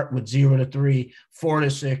should start with 0 to 3, 4 to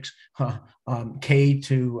 6, K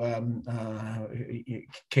to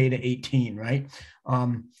 18, right? I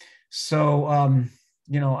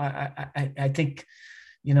think,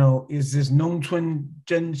 is this Nongchun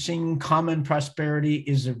Zhenxing common prosperity,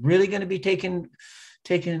 is it really going to be taken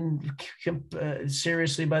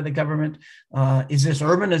seriously by the government? Is this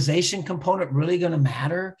urbanization component really going to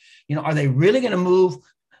matter? Are they really going to move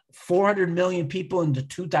 400 million people into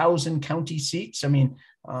 2,000 county seats? I mean,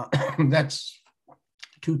 that's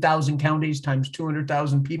 2,000 counties times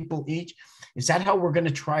 200,000 people each. Is that how we're going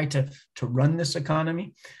to try to run this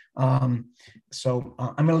economy? So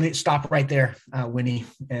I'm going to stop right there, Winnie.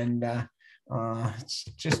 And it's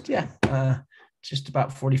just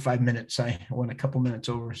about 45 minutes. I went a couple minutes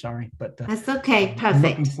over, sorry. But that's okay,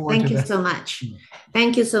 perfect. Thank you so much.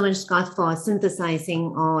 Thank you so much, Scott, for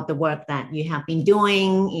synthesizing all the work that you have been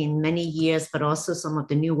doing in many years, but also some of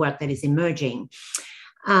the new work that is emerging.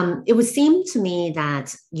 It would seem to me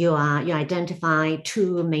that you identify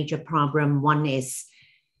 2 major problems. One is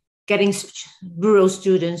getting rural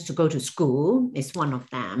students to go to school is one of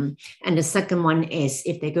them. And the second one is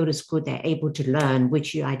if they go to school, they're able to learn,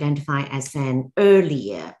 which you identify as an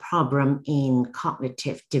earlier problem in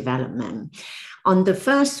cognitive development. On the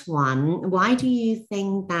first one, why do you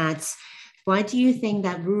think that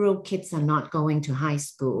rural kids are not going to high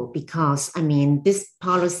school? Because, this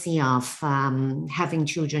policy of having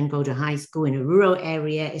children go to high school in a rural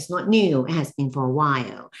area is not new. It has been for a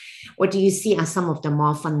while. What do you see are some of the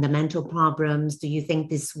more fundamental problems? Do you think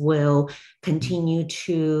this will continue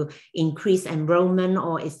to increase enrollment,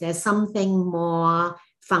 or is there something more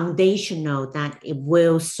foundational that it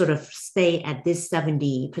will sort of stay at this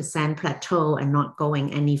 70% plateau and not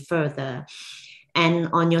going any further? And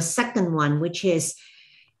on your second one, which is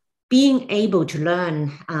being able to learn,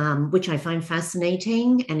 which I find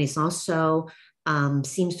fascinating, and it's also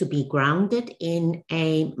seems to be grounded in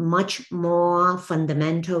a much more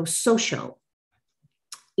fundamental social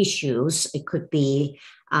issues. It could be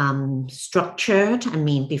structured. I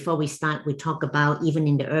mean, before we start, we talk about even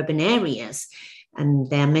in the urban areas. And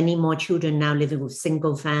there are many more children now living with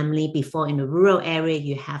single family. Before in the rural area,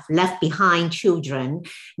 you have left behind children.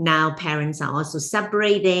 Now parents are also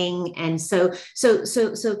separating. And so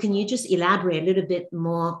can you just elaborate a little bit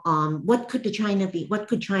more on what could China be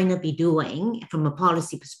doing from a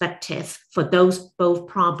policy perspective for those both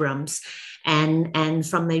problems? And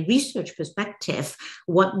from a research perspective,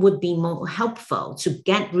 what would be more helpful to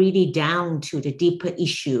get really down to the deeper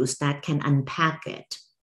issues that can unpack it?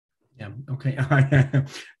 Yeah. Okay.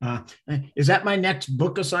 Is that my next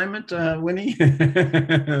book assignment, Winnie?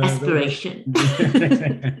 Aspiration.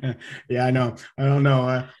 Yeah, I know. I don't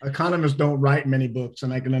know. Economists don't write many books,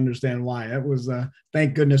 and I can understand why. That was.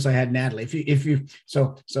 Thank goodness I had Natalie.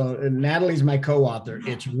 So Natalie's my co-author.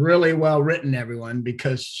 It's really well written, everyone,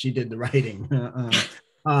 because she did the writing.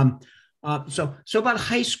 So about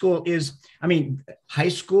high school high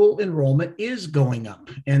school enrollment is going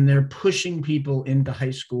up, and they're pushing people into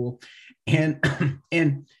high school. And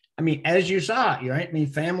as you saw, right?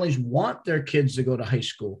 Families want their kids to go to high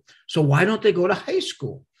school. So why don't they go to high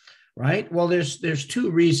school? Right. Well, there's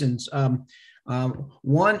two reasons.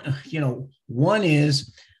 One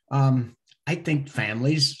is I think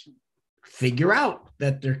families figure out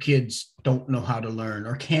that their kids don't know how to learn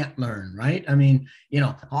or can't learn, right?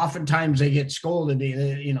 Oftentimes they get scolded,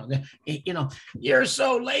 you're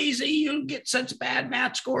so lazy, you get such bad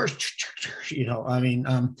math scores,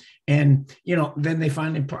 then they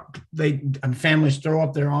finally, families throw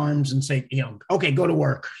up their arms and say, okay, go to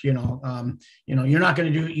work, you're not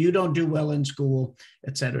going to you don't do well in school,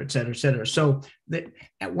 et cetera, et cetera, et cetera. So that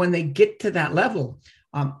when they get to that level,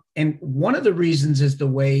 and one of the reasons is the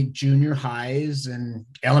way junior highs and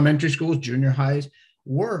elementary schools, junior highs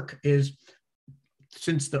work is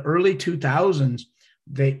since the early 2000s,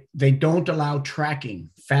 they don't allow tracking,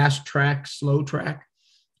 fast track, slow track.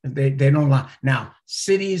 They don't allow. Now,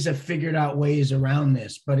 cities have figured out ways around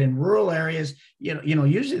this, but in rural areas,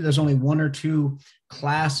 usually there's only one or two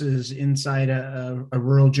classes inside a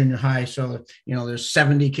rural junior high. So, there's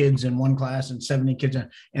 70 kids in one class and 70 kids,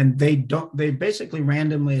 and they basically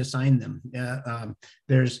randomly assign them.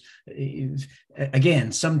 There's,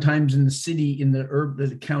 again, sometimes in the city, in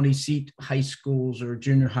the county seat high schools or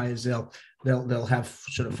junior highs, they'll have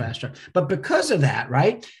sort of fast track. But because of that,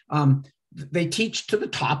 right? They teach to the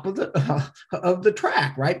top of the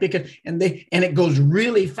track, right? Because it goes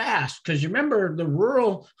really fast. Because you remember the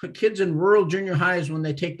rural kids in rural junior highs, when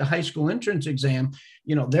they take the high school entrance exam,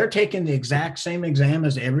 they're taking the exact same exam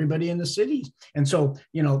as everybody in the cities. And so,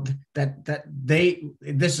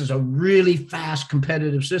 this is a really fast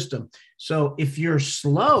competitive system. So if you're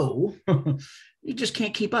slow, you just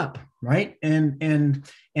can't keep up, right? And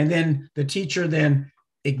then the teacher then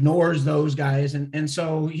ignores those guys. And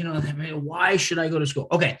so, why should I go to school?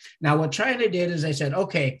 Okay. Now what China did is they said,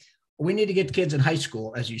 okay, we need to get kids in high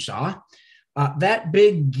school, as you saw. That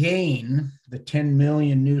big gain, the 10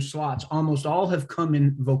 million new slots, almost all have come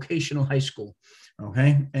in vocational high school.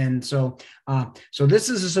 Okay. And so this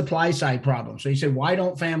is a supply side problem. So you say, why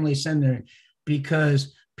don't families send their,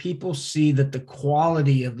 because people see that the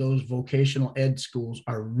quality of those vocational ed schools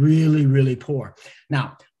are really, really poor.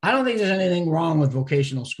 Now, I don't think there's anything wrong with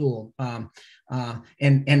vocational school. And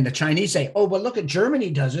the Chinese say, oh, but look at Germany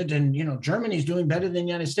does it. And, Germany's doing better than the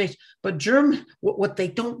United States. But what they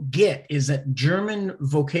don't get is that German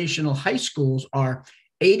vocational high schools are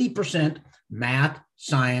 80% math,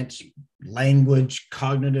 science, language,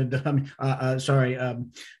 cognitive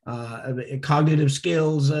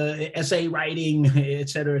skills, essay writing, et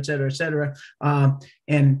cetera, et cetera, et cetera.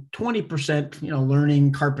 And 20%,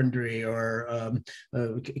 learning carpentry or,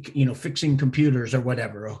 fixing computers or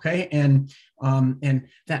whatever. Okay. And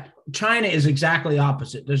that China is exactly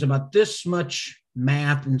opposite. There's about this much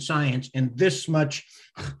math and science and this much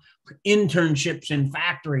internships in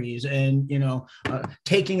factories and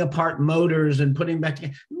taking apart motors and putting back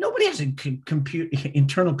together. Nobody has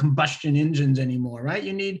internal combustion engines anymore, right?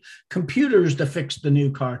 You need computers to fix the new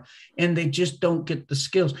car, and they just don't get the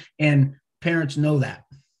skills, and parents know that.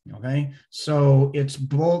 Okay, so it's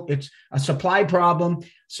a supply problem.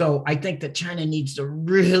 So I think that China needs to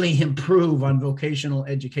really improve on vocational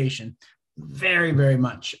education very, very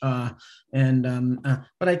much. But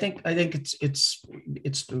I think it's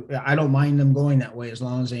I don't mind them going that way as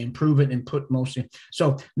long as they improve it and put mostly.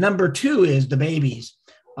 So number two is the babies.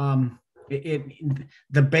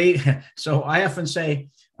 So I often say,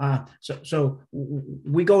 so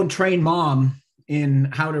we go and train mom in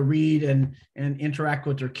how to read and interact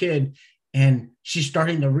with her kid. and she's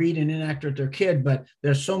starting to read and interact with their kid, but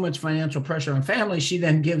there's so much financial pressure on families. She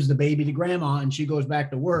then gives the baby to grandma and she goes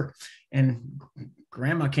back to work, and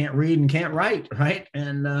grandma can't read and can't write, right?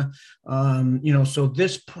 And so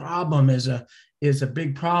this problem is a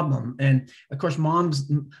big problem. And of course, moms,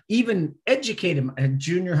 even educated,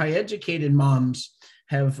 junior high educated moms,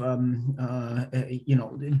 have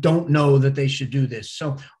don't know that they should do this.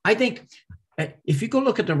 So I think if you go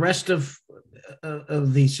look at the rest of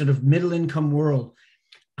the sort of middle income world,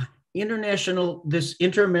 this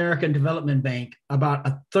Inter-American Development Bank, about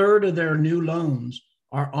a third of their new loans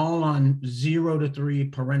are all on 0 to 3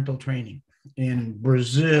 parental training. In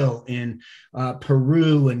Brazil, in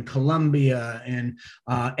Peru, and Colombia, and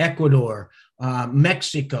Ecuador,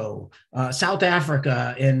 Mexico, South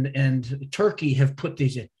Africa, and Turkey have put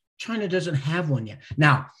these in. China doesn't have one yet.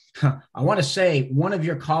 Now, I want to say one of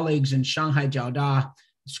your colleagues in Shanghai Jiaoda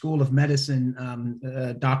School of Medicine,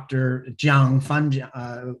 Dr. Jiang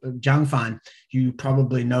Fan, you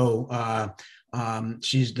probably know.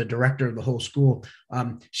 She's the director of the whole school.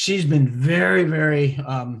 She's been very, very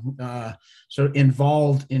sort of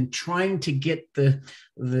involved in trying to get the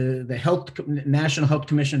National Health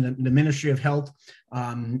Commission, the Ministry of Health,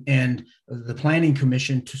 and the Planning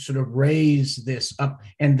Commission to sort of raise this up.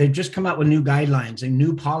 And they've just come out with new guidelines and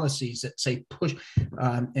new policies that say push.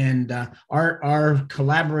 Our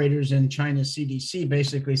collaborators in China's CDC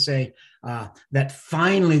basically say that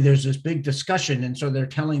finally there's this big discussion. And so they're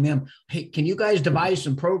telling them, hey, can you guys devise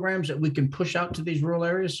some programs that we can push out to these rural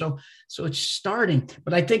areas? So it's starting.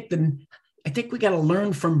 But I think we got to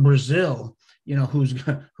learn from Brazil,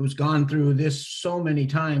 who's gone through this so many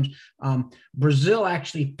times. Brazil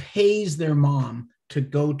actually pays their mom to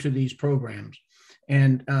go to these programs.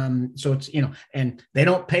 And so it's, and they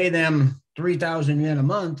don't pay them 3,000 yen a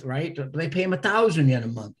month, right? They pay them 1,000 yen a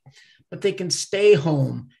month, but they can stay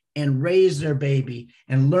home and raise their baby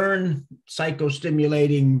and learn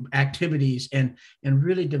psychostimulating activities and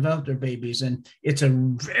really develop their babies. And it's a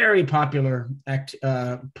very popular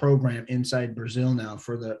program inside Brazil now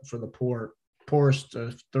for the poorest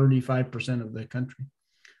 35% of the country.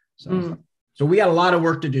 So we got a lot of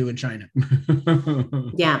work to do in China.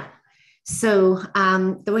 Yeah. So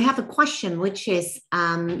we have a question, which is,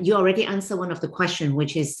 you already answered one of the questions,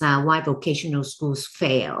 which is why vocational schools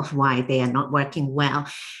fail, why they are not working well.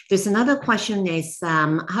 There's another question is,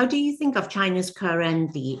 how do you think of China's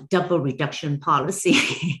the double reduction policy?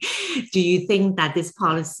 Do you think that this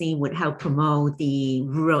policy would help promote the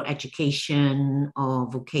rural education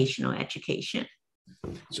or vocational education?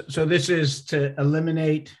 So this is to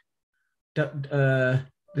eliminate,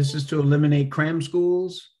 cram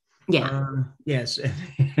schools? Yeah. Yes.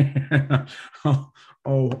 oh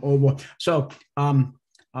boy. So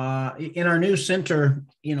in our new center,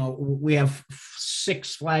 we have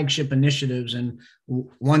 6 flagship initiatives, and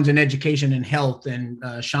one's in education and health. And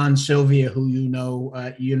Sean Sylvia, who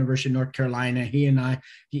University of North Carolina,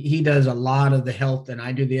 he does a lot of the health, and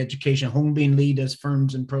I do the education. Hongbin Lee does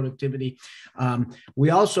firms and productivity.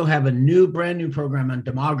 We also have a brand new program on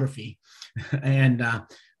demography, and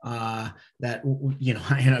and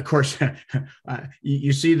of course,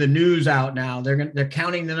 you see the news out now. They're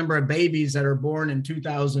counting the number of babies that are born in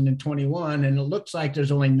 2021, and it looks like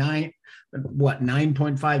there's only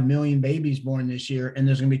 9.5 million babies born this year, and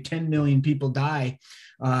there's going to be 10 million people die.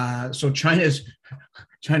 So China's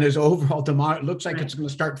overall demand looks like it's going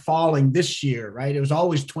to start falling this year, right? It was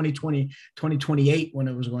always 2020, 2028 when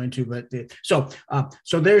it was going to, but so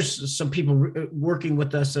there's some people working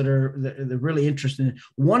with us that are really interested in it.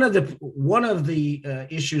 One of the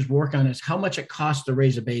issues we work on is how much it costs to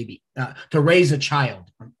raise a baby, to raise a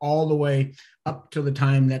child, all the way up to the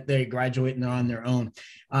time that they graduate and they're on their own.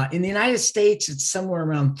 In the United States, it's somewhere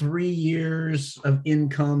around 3 years of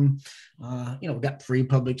income. We've got free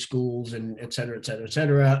public schools and et cetera, et cetera, et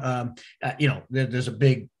cetera. There's a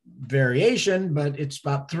big variation, but it's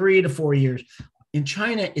about 3 to 4 years. In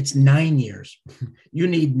China, it's 9 years. You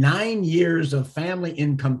need 9 years of family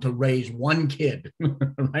income to raise one kid,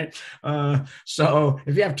 right? So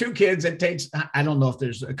if you have 2 kids, it takes, I don't know if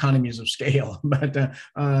there's economies of scale, but,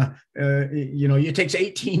 it takes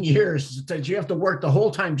 18 years that you have to work the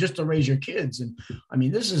whole time just to raise your kids. And I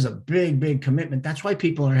mean, this is a big, big commitment. That's why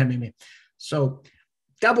people are having me. So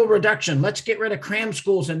double reduction, let's get rid of cram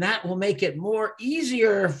schools, and that will make it more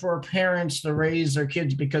easier for parents to raise their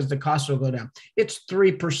kids because the costs will go down. It's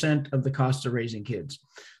 3% of the cost of raising kids.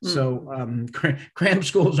 So cram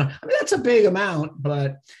schools that's a big amount,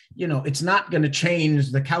 but it's not going to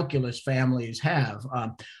change the calculus families have.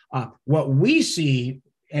 What we see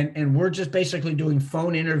and we're just basically doing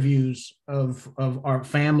phone interviews of our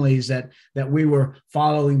families that we were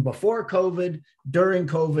following before COVID, during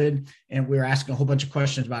COVID, and we were asking a whole bunch of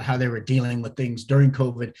questions about how they were dealing with things during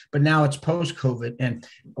COVID. But now it's post COVID, and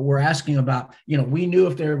we're asking about, we knew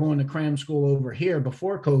if they were going to cram school over here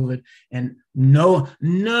before COVID, and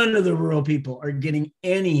none of the rural people are getting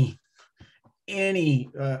any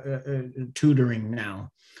tutoring now,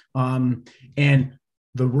 and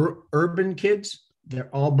the urban kids,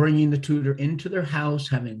 they're all bringing the tutor into their house,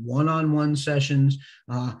 having one-on-one sessions.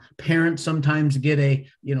 Parents sometimes get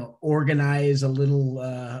organize a little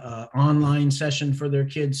online session for their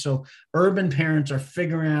kids. So urban parents are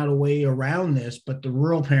figuring out a way around this, but the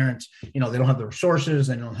rural parents, they don't have the resources,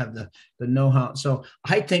 they don't have the know-how. So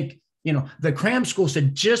I think, the cram schools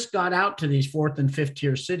had just got out to these fourth and fifth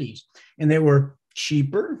tier cities, and they were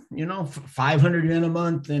cheaper, 500 yen a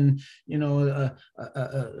month, and a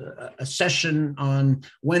session on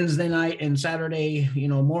Wednesday night and Saturday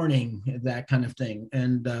morning, that kind of thing.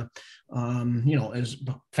 And as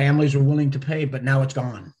families are willing to pay, but now it's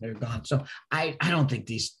gone, they're gone. So I don't think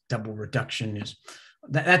these double reduction is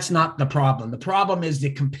that's not the problem. The problem is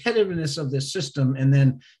the competitiveness of this system, and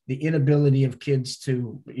then the inability of kids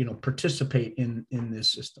to participate in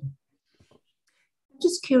this system.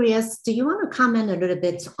 Just curious, do you want to comment a little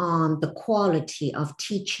bit on the quality of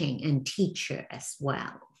teaching and teacher as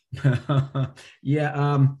well?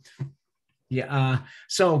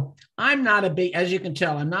 So I'm not a big, as you can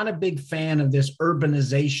tell, I'm not a big fan of this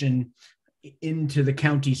urbanization into the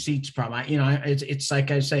county seats problem. It's like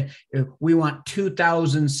I say, we want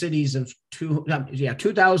 2,000 cities of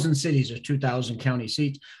 2,000 cities or 2,000 county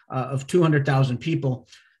seats of 200,000 people.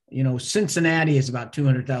 Cincinnati is about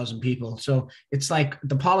 200,000 people. So it's like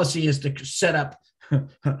the policy is to set up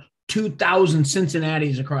 2,000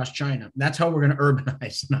 Cincinnatis across China. That's how we're going to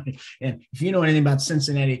urbanize. And if you know anything about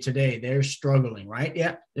Cincinnati today, they're struggling, right?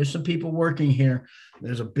 Yeah, there's some people working here.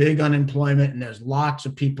 There's a big unemployment, and there's lots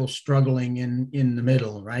of people struggling in the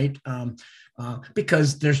middle, right?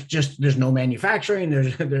 Because there's no manufacturing,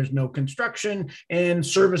 there's no construction, and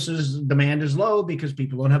services demand is low because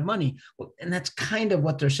people don't have money. Well, and that's kind of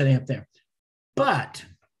what they're setting up there. But,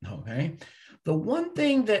 okay, the one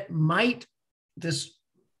thing that this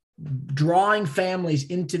drawing families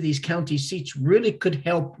into these county seats really could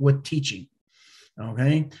help with teaching.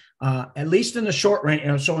 Okay, at least in the short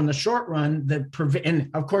run. So in the short run,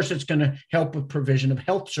 and of course it's going to help with provision of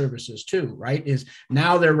health services too, right? Is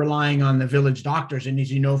now they're relying on the village doctors, and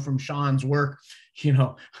as you know from Sean's work, you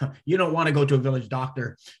don't want to go to a village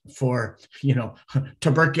doctor for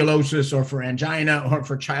tuberculosis or for angina or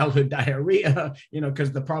for childhood diarrhea,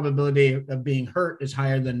 because the probability of being hurt is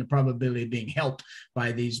higher than the probability of being helped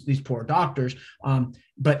by these poor doctors.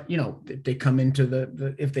 But if they come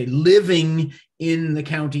into if they living in the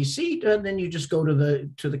county seat, then you just go to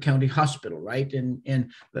the county hospital, right?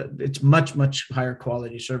 And it's much higher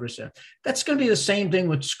quality service there. That's going to be the same thing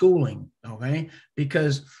with schooling, okay?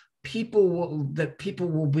 Because people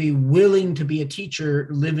will be willing to be a teacher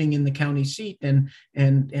living in the county seat, and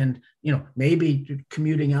maybe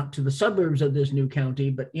commuting out to the suburbs of this new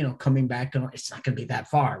county, but coming back, it's not going to be that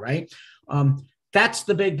far, right? That's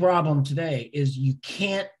the big problem today, is you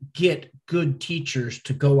can't get good teachers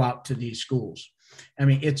to go out to these schools. I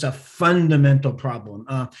mean, it's a fundamental problem.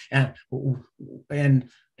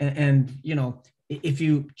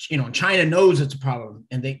 If China knows it's a problem,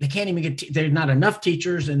 and they can't even there's not enough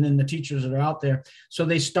teachers, and then the teachers that are out there. So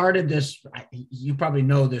they started this, you probably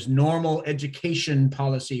know, this normal education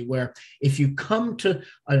policy, where if you come to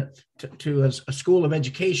a school of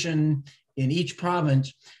education in each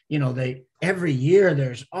province, every year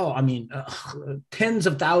there's, tens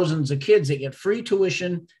of thousands of kids that get free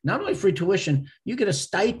tuition. Not only free tuition, you get a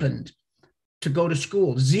stipend to go to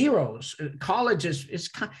school. Zeros. College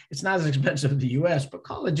it's not as expensive in the US, but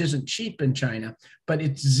college isn't cheap in China. But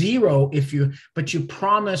it's zero but you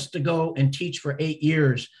promise to go and teach for 8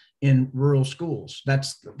 years in rural schools.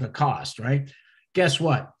 That's the cost, right? Guess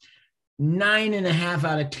what? 9.5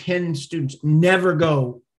 out of 10 students never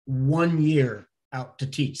go 1 year out to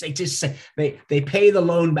teach. They just say they pay the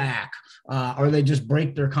loan back, or they just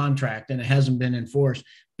break their contract and it hasn't been enforced,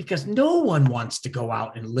 because no one wants to go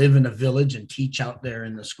out and live in a village and teach out there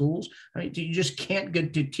in the schools. Right? You just can't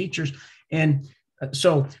get to teachers. And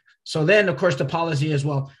so then, of course, the policy is,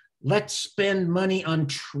 well, let's spend money on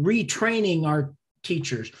retraining our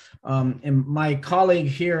teachers. And my colleague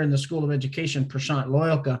here in the School of Education, Prashant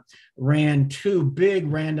Loyalka, ran 2 big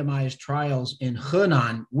randomized trials in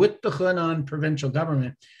Henan with the Henan provincial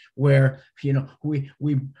government, where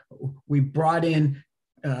we brought in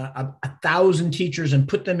 1,000 teachers and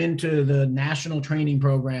put them into the national training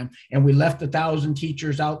program, and we left 1,000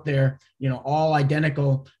 teachers out there, all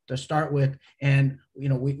identical to start with, and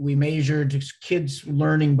we measured kids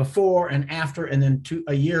learning before and after, and then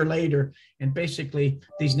a year later, and basically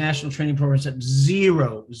these national training programs had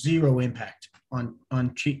zero impact on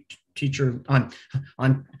teacher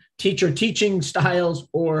teaching styles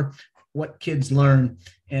or what kids learn.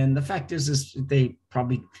 And the fact is they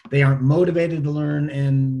aren't motivated to learn,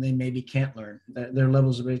 and they maybe can't learn. Their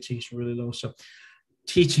levels of education are really low. So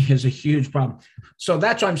teaching is a huge problem. So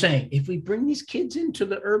that's what I'm saying. If we bring these kids into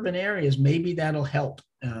the urban areas, maybe that'll help.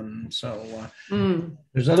 There's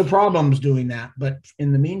other problems doing that, but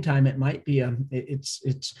in the meantime, it might be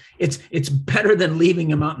it's better than leaving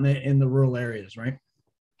them out in the rural areas, right?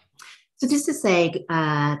 So this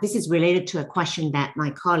is related to a question that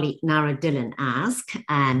my colleague Nara Dillon asked,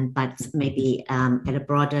 but maybe at a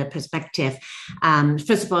broader perspective.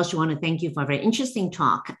 First of all, she wants to thank you for a very interesting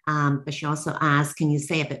talk, but she also asked, can you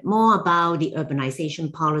say a bit more about the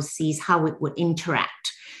urbanization policies, how it would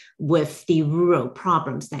interact with the rural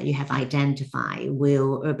problems that you have identified?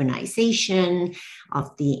 Will urbanization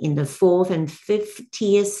in the fourth and fifth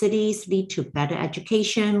tier cities lead to better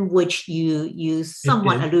education, which you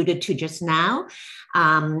somewhat alluded to just now?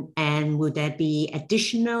 And would there be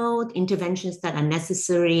additional interventions that are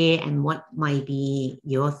necessary? And what might be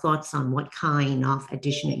your thoughts on what kind of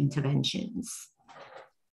additional interventions?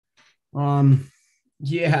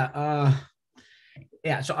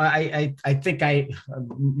 Yeah, so I think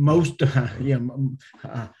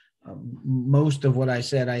most of what I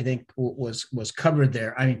said, I think was covered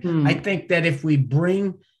there. I mean, I think that if we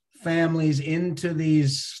bring families into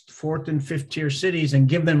these fourth and fifth tier cities and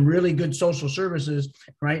give them really good social services,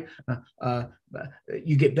 right?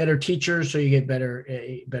 You get better teachers, so you get better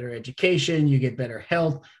education, you get better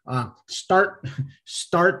health. Start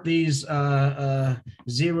these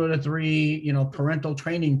 0 to 3, parental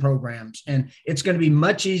training programs, and it's going to be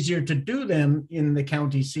much easier to do them in the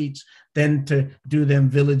county seats than to do them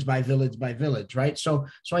village by village by village, right? So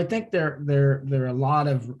I think there are a lot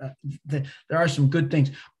of there are some good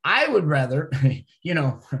things. I would rather,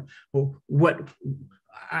 what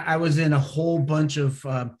I was in a whole bunch of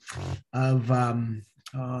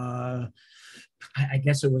I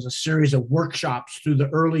guess it was a series of workshops through the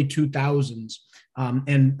early 2000s.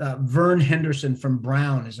 And Vern Henderson from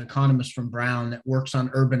Brown is an economist from Brown that works on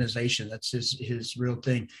urbanization. That's his real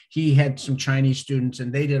thing. He had some Chinese students,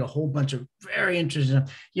 and they did a whole bunch of very interesting,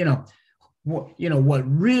 what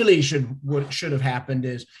really should have happened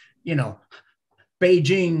is,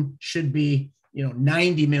 Beijing should be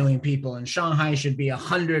 90 million people, and Shanghai should be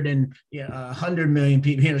 100 million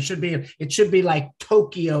people. It should be like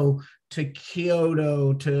Tokyo to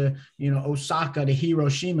Kyoto to Osaka to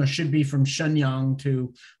Hiroshima should be from Shenyang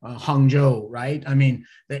to Hangzhou, right? I mean,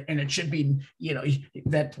 and it should be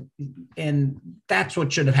that, and that's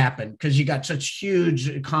what should have happened, because you got such huge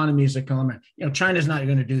economies that come. China's not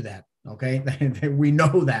going to do that. Okay, we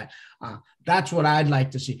know that. That's what I'd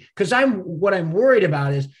like to see, because what I'm worried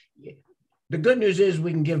about is, the good news is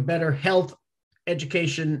we can give better health,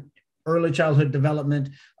 education, early childhood development,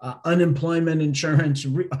 unemployment insurance,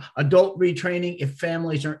 adult retraining if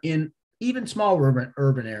families are in even small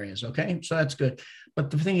urban areas. Okay, so that's good.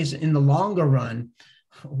 But the thing is, in the longer run,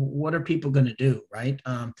 what are people going to do, right?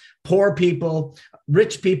 Poor people,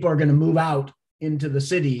 rich people are going to move out into the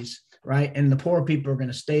cities, right? And the poor people are going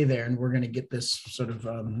to stay there, and we're going to get this sort of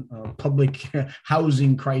public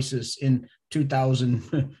housing crisis in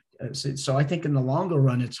 2000. So I think in the longer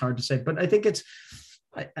run, it's hard to say, but I think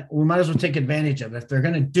we might as well take advantage of it. If they're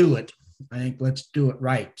going to do it, I think let's do it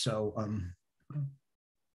right. So,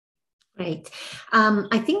 Great.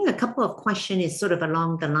 I think a couple of questions is sort of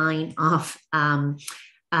along the line of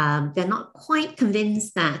they're not quite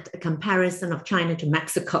convinced that a comparison of China to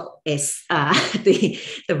Mexico is the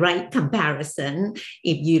right comparison.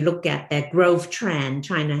 If you look at their growth trend,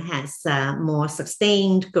 China has more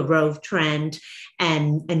sustained growth trend.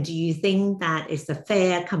 And do you think that is a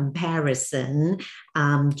fair comparison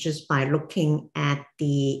just by looking at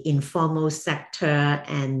the informal sector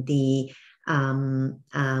and the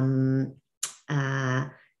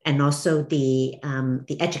and also the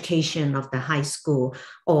education of the high school,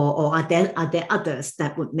 or are there others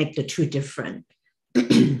that would make the two different?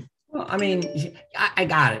 Well, I mean, I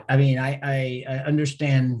got it. I mean, I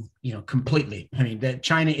understand, completely. I mean, that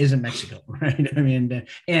China isn't Mexico, right? I mean,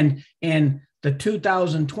 and the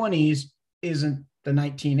 2020s isn't the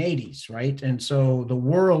 1980s, right? And so the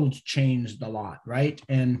world changed a lot, right?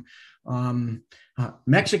 And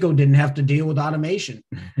Mexico didn't have to deal with automation,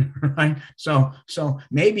 right? So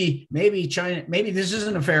maybe China, maybe this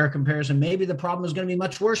isn't a fair comparison. Maybe the problem is going to be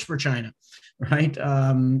much worse for China, right?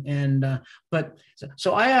 But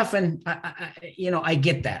so I often, I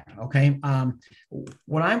get that. Okay,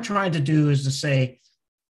 what I'm trying to do is to say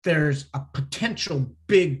there's a potential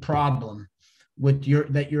big problem with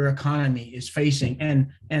your economy is facing,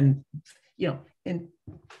 and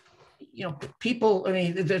people, I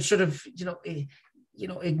mean, they're sort of,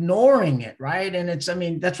 ignoring it, right? And it's, I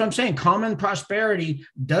mean, that's what I'm saying. Common prosperity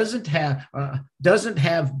doesn't have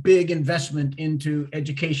big investment into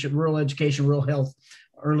education, rural health,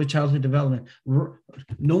 early childhood development,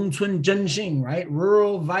 农村振兴, right?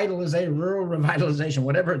 Rural revitalization,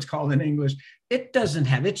 whatever it's called in English. It doesn't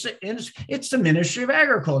have, it's the Ministry of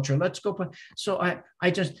Agriculture. Let's go. So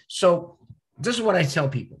so this is what I tell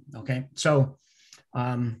people. Okay. So,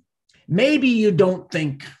 maybe you don't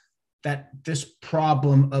think that this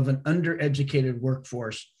problem of an undereducated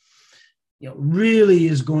workforce, really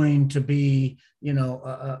is going to be,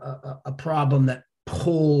 a problem that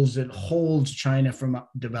holds China from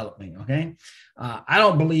developing. Okay, I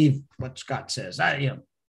don't believe what Scott says.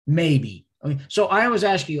 Maybe. Okay. So I always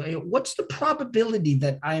ask you, what's the probability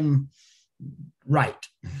that I'm right?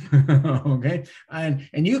 Okay, and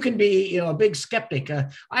you can be, a big skeptic. I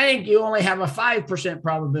think you only have a 5%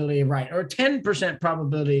 probability of right, or 10%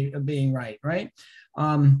 probability of being right.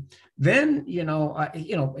 Then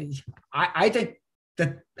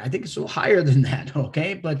I think it's a little higher than that.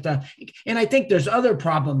 Okay, but and I think there's other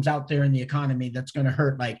problems out there in the economy that's going to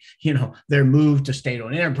hurt, like their move to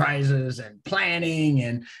state-owned enterprises and planning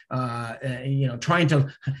and trying to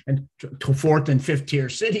fourth and fifth tier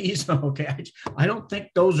cities. Okay, I don't think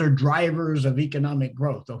those are drivers of economic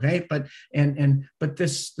growth. Okay, but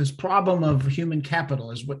this problem of human capital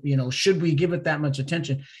is what, should we give it that much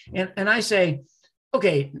attention? And I say,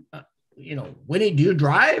 okay. Winnie, do you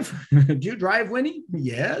drive? Do you drive, Winnie?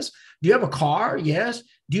 Yes. Do you have a car? Yes.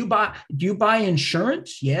 Do you buy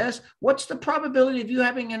insurance? Yes. What's the probability of you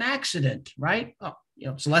having an accident? Right? Oh,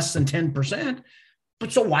 it's less than 10%.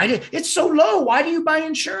 But so it's so low? Why do you buy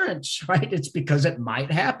insurance? Right? It's because it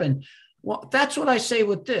might happen. Well, that's what I say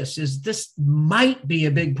with this might be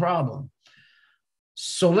a big problem.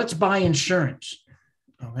 So let's buy insurance.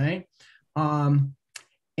 Okay.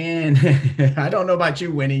 And I don't know about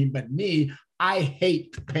you, Winnie, but me, I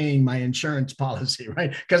hate paying my insurance policy, right?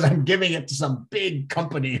 Because I'm giving it to some big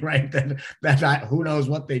company, right? Who knows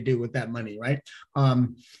what they do with that money, right?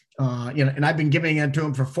 And I've been giving it to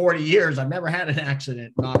them for 40 years. I've never had an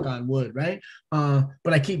accident, knock on wood, right?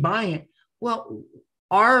 But I keep buying it. Well,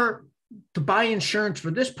 to buy insurance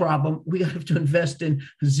for this problem, we have to invest in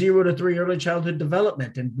 0 to 3 early childhood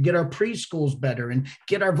development and get our preschools better and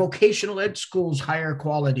get our vocational ed schools higher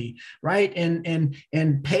quality, right? And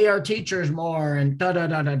pay our teachers more and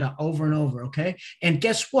over and over. Okay. And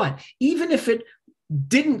guess what? Even if it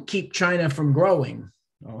didn't keep China from growing,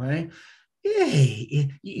 okay,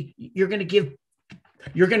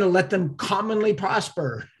 you're going to let them commonly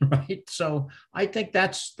prosper, right? So I think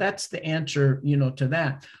that's the answer, to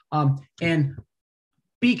that. And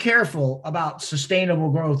be careful about sustainable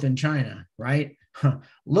growth in China, right?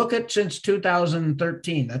 Look at since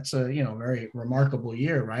 2013. That's a very remarkable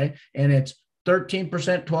year, right? And it's 13%,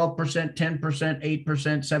 12%, 10%, 8%,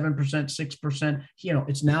 7%, 6%.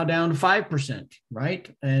 It's now down to 5%, right?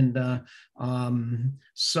 And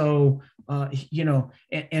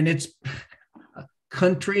and it's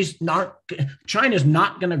China's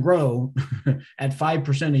not going to grow at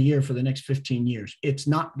 5% a year for the next 15 years. It's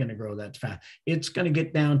not going to grow that fast. It's going to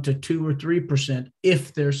get down to 2 or 3%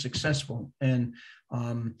 if they're successful. And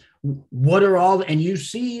and you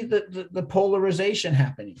see the polarization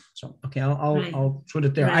happening. So, okay, I'll put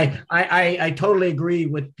it there. Right. I totally agree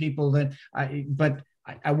with people but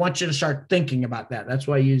I want you to start thinking about that. That's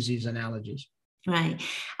why I use these analogies. Right.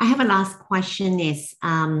 I have a last question is,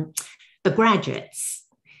 the graduates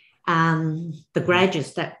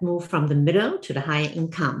that move from the middle to the higher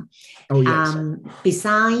income. Oh, yes.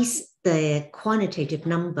 Besides the quantitative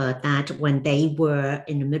number that when they were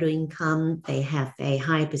in the middle income, they have a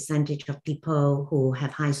high percentage of people who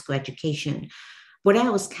have high school education. What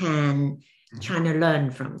else can China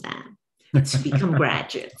learn from them to become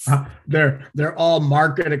graduates? They're all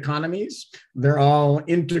market economies. They're all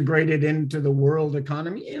integrated into the world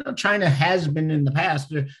economy. China has been in the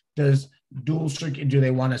past. Does dual circuit? Do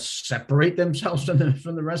they want to separate themselves from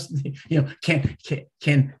the rest of the? Can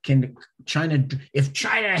China? If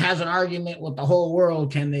China has an argument with the whole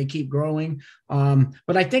world, can they keep growing?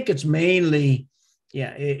 But I think it's mainly,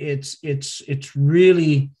 it's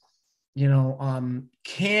really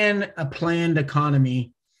can a planned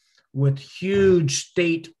economy with huge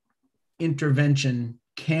state intervention,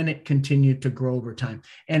 can it continue to grow over time?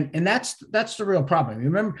 And that's the real problem.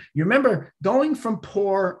 You remember going from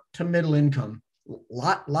poor to middle income.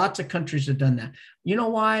 Lots of countries have done that. You know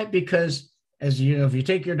why? Because, as you know, if you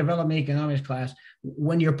take your development economics class,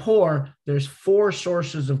 when you're poor, there's 4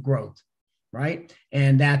 sources of growth, right?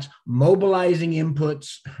 And that's mobilizing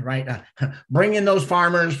inputs, right? Bringing those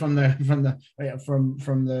farmers from the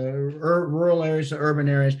rural areas to urban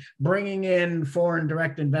areas, bringing in foreign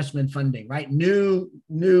direct investment funding, right? New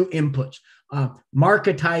inputs,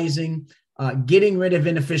 marketizing, getting rid of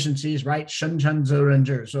inefficiencies, right?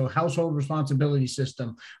 So household responsibility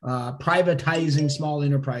system, privatizing small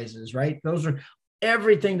enterprises, right? Those are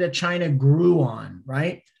everything that China grew on,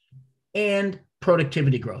 right? And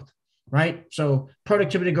productivity growth, right? So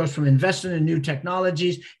productivity goes from investing in new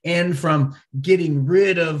technologies and from getting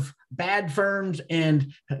rid of bad firms.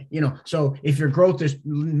 And, so if your growth is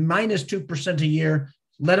minus 2% a year,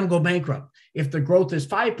 let them go bankrupt. If the growth is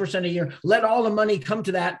 5% a year, let all the money come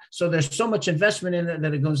to that. So there's so much investment in it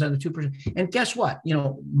that it goes down to 2%. And guess what?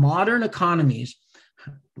 Modern economies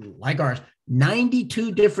like ours,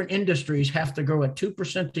 92 different industries have to grow at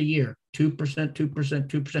 2% a year, 2%, 2%,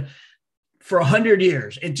 2% for 100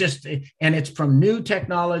 years. And it's from new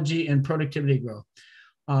technology and productivity growth.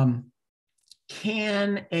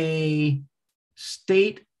 Can a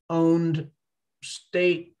state-owned,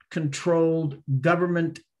 state-controlled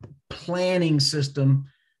government planning system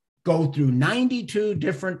go through 92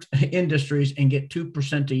 different industries and get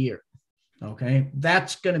 2% a year? Okay,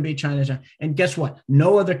 that's going to be China's. And guess what?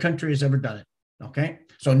 No other country has ever done it. Okay,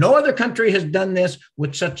 so no other country has done this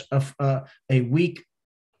with such a weak,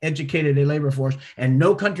 educated labor force, and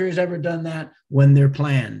no country has ever done that when they're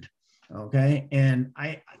planned. Okay, and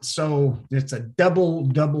so it's a double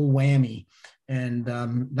whammy. And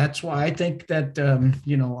that's why I think that,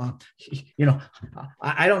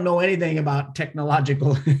 I don't know anything about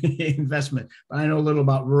technological investment, but I know a little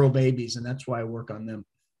about rural babies, and that's why I work on them.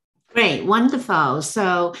 Great, wonderful.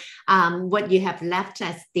 So what you have left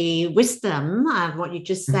as the wisdom, what you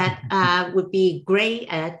just said, would be great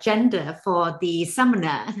agenda for the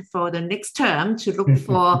seminar for the next term to look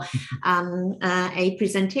for a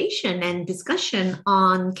presentation and discussion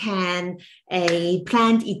on can a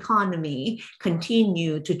planned economy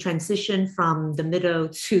continue to transition from the middle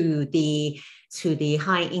to the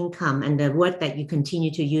high income, and the word that you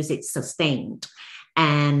continue to use it, sustained.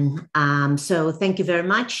 And so thank you very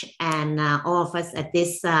much. And all of us at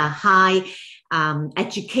this high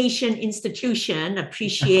education institution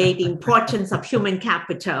appreciate the importance of human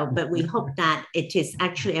capital, but we hope that it is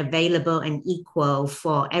actually available and equal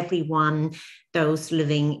for everyone, those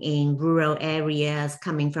living in rural areas,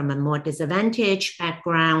 coming from a more disadvantaged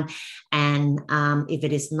background. And if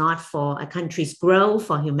it is not for a country's growth,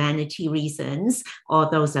 for humanity reasons, all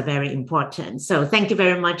those are very important. So thank you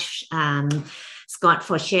very much, Scott,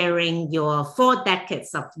 for sharing your 4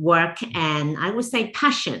 decades of work and, I would say,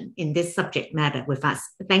 passion in this subject matter with us.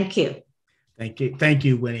 Thank you. Thank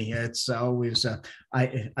you, Winnie. It's always,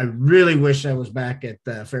 I really wish I was back at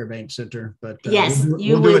the Fairbanks Center, but yes,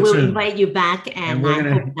 we'll invite you back, and I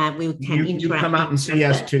hope that we can interact. You come out and see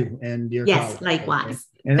us too, and your yes, colleagues. likewise.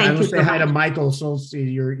 Okay. And I will say hi to Michael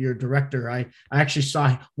Solsey, your director. I actually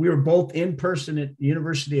saw, we were both in person at the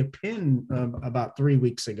University of Penn about 3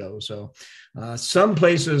 weeks ago. So some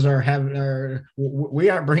places we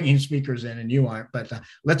aren't bringing speakers in, and you aren't, but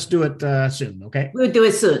let's do it soon. Okay. We'll do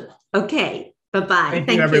it soon. Okay. Bye-bye.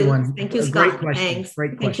 Thank you, everyone. Thank you, Scott. Great question. Thanks.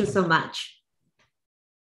 Great question. Thank you so much.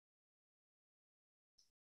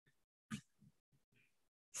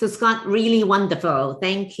 So Scott, really wonderful.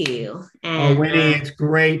 Thank you. And, Winnie, it's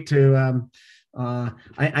great to,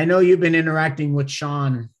 I know you've been interacting with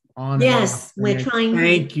Sean on. Yes, we're trying.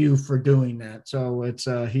 Thank you for doing that. So it's,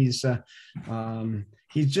 he's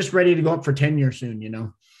just ready to go up for tenure soon,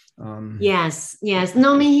 Yes.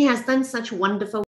 No, I mean, he has done such wonderful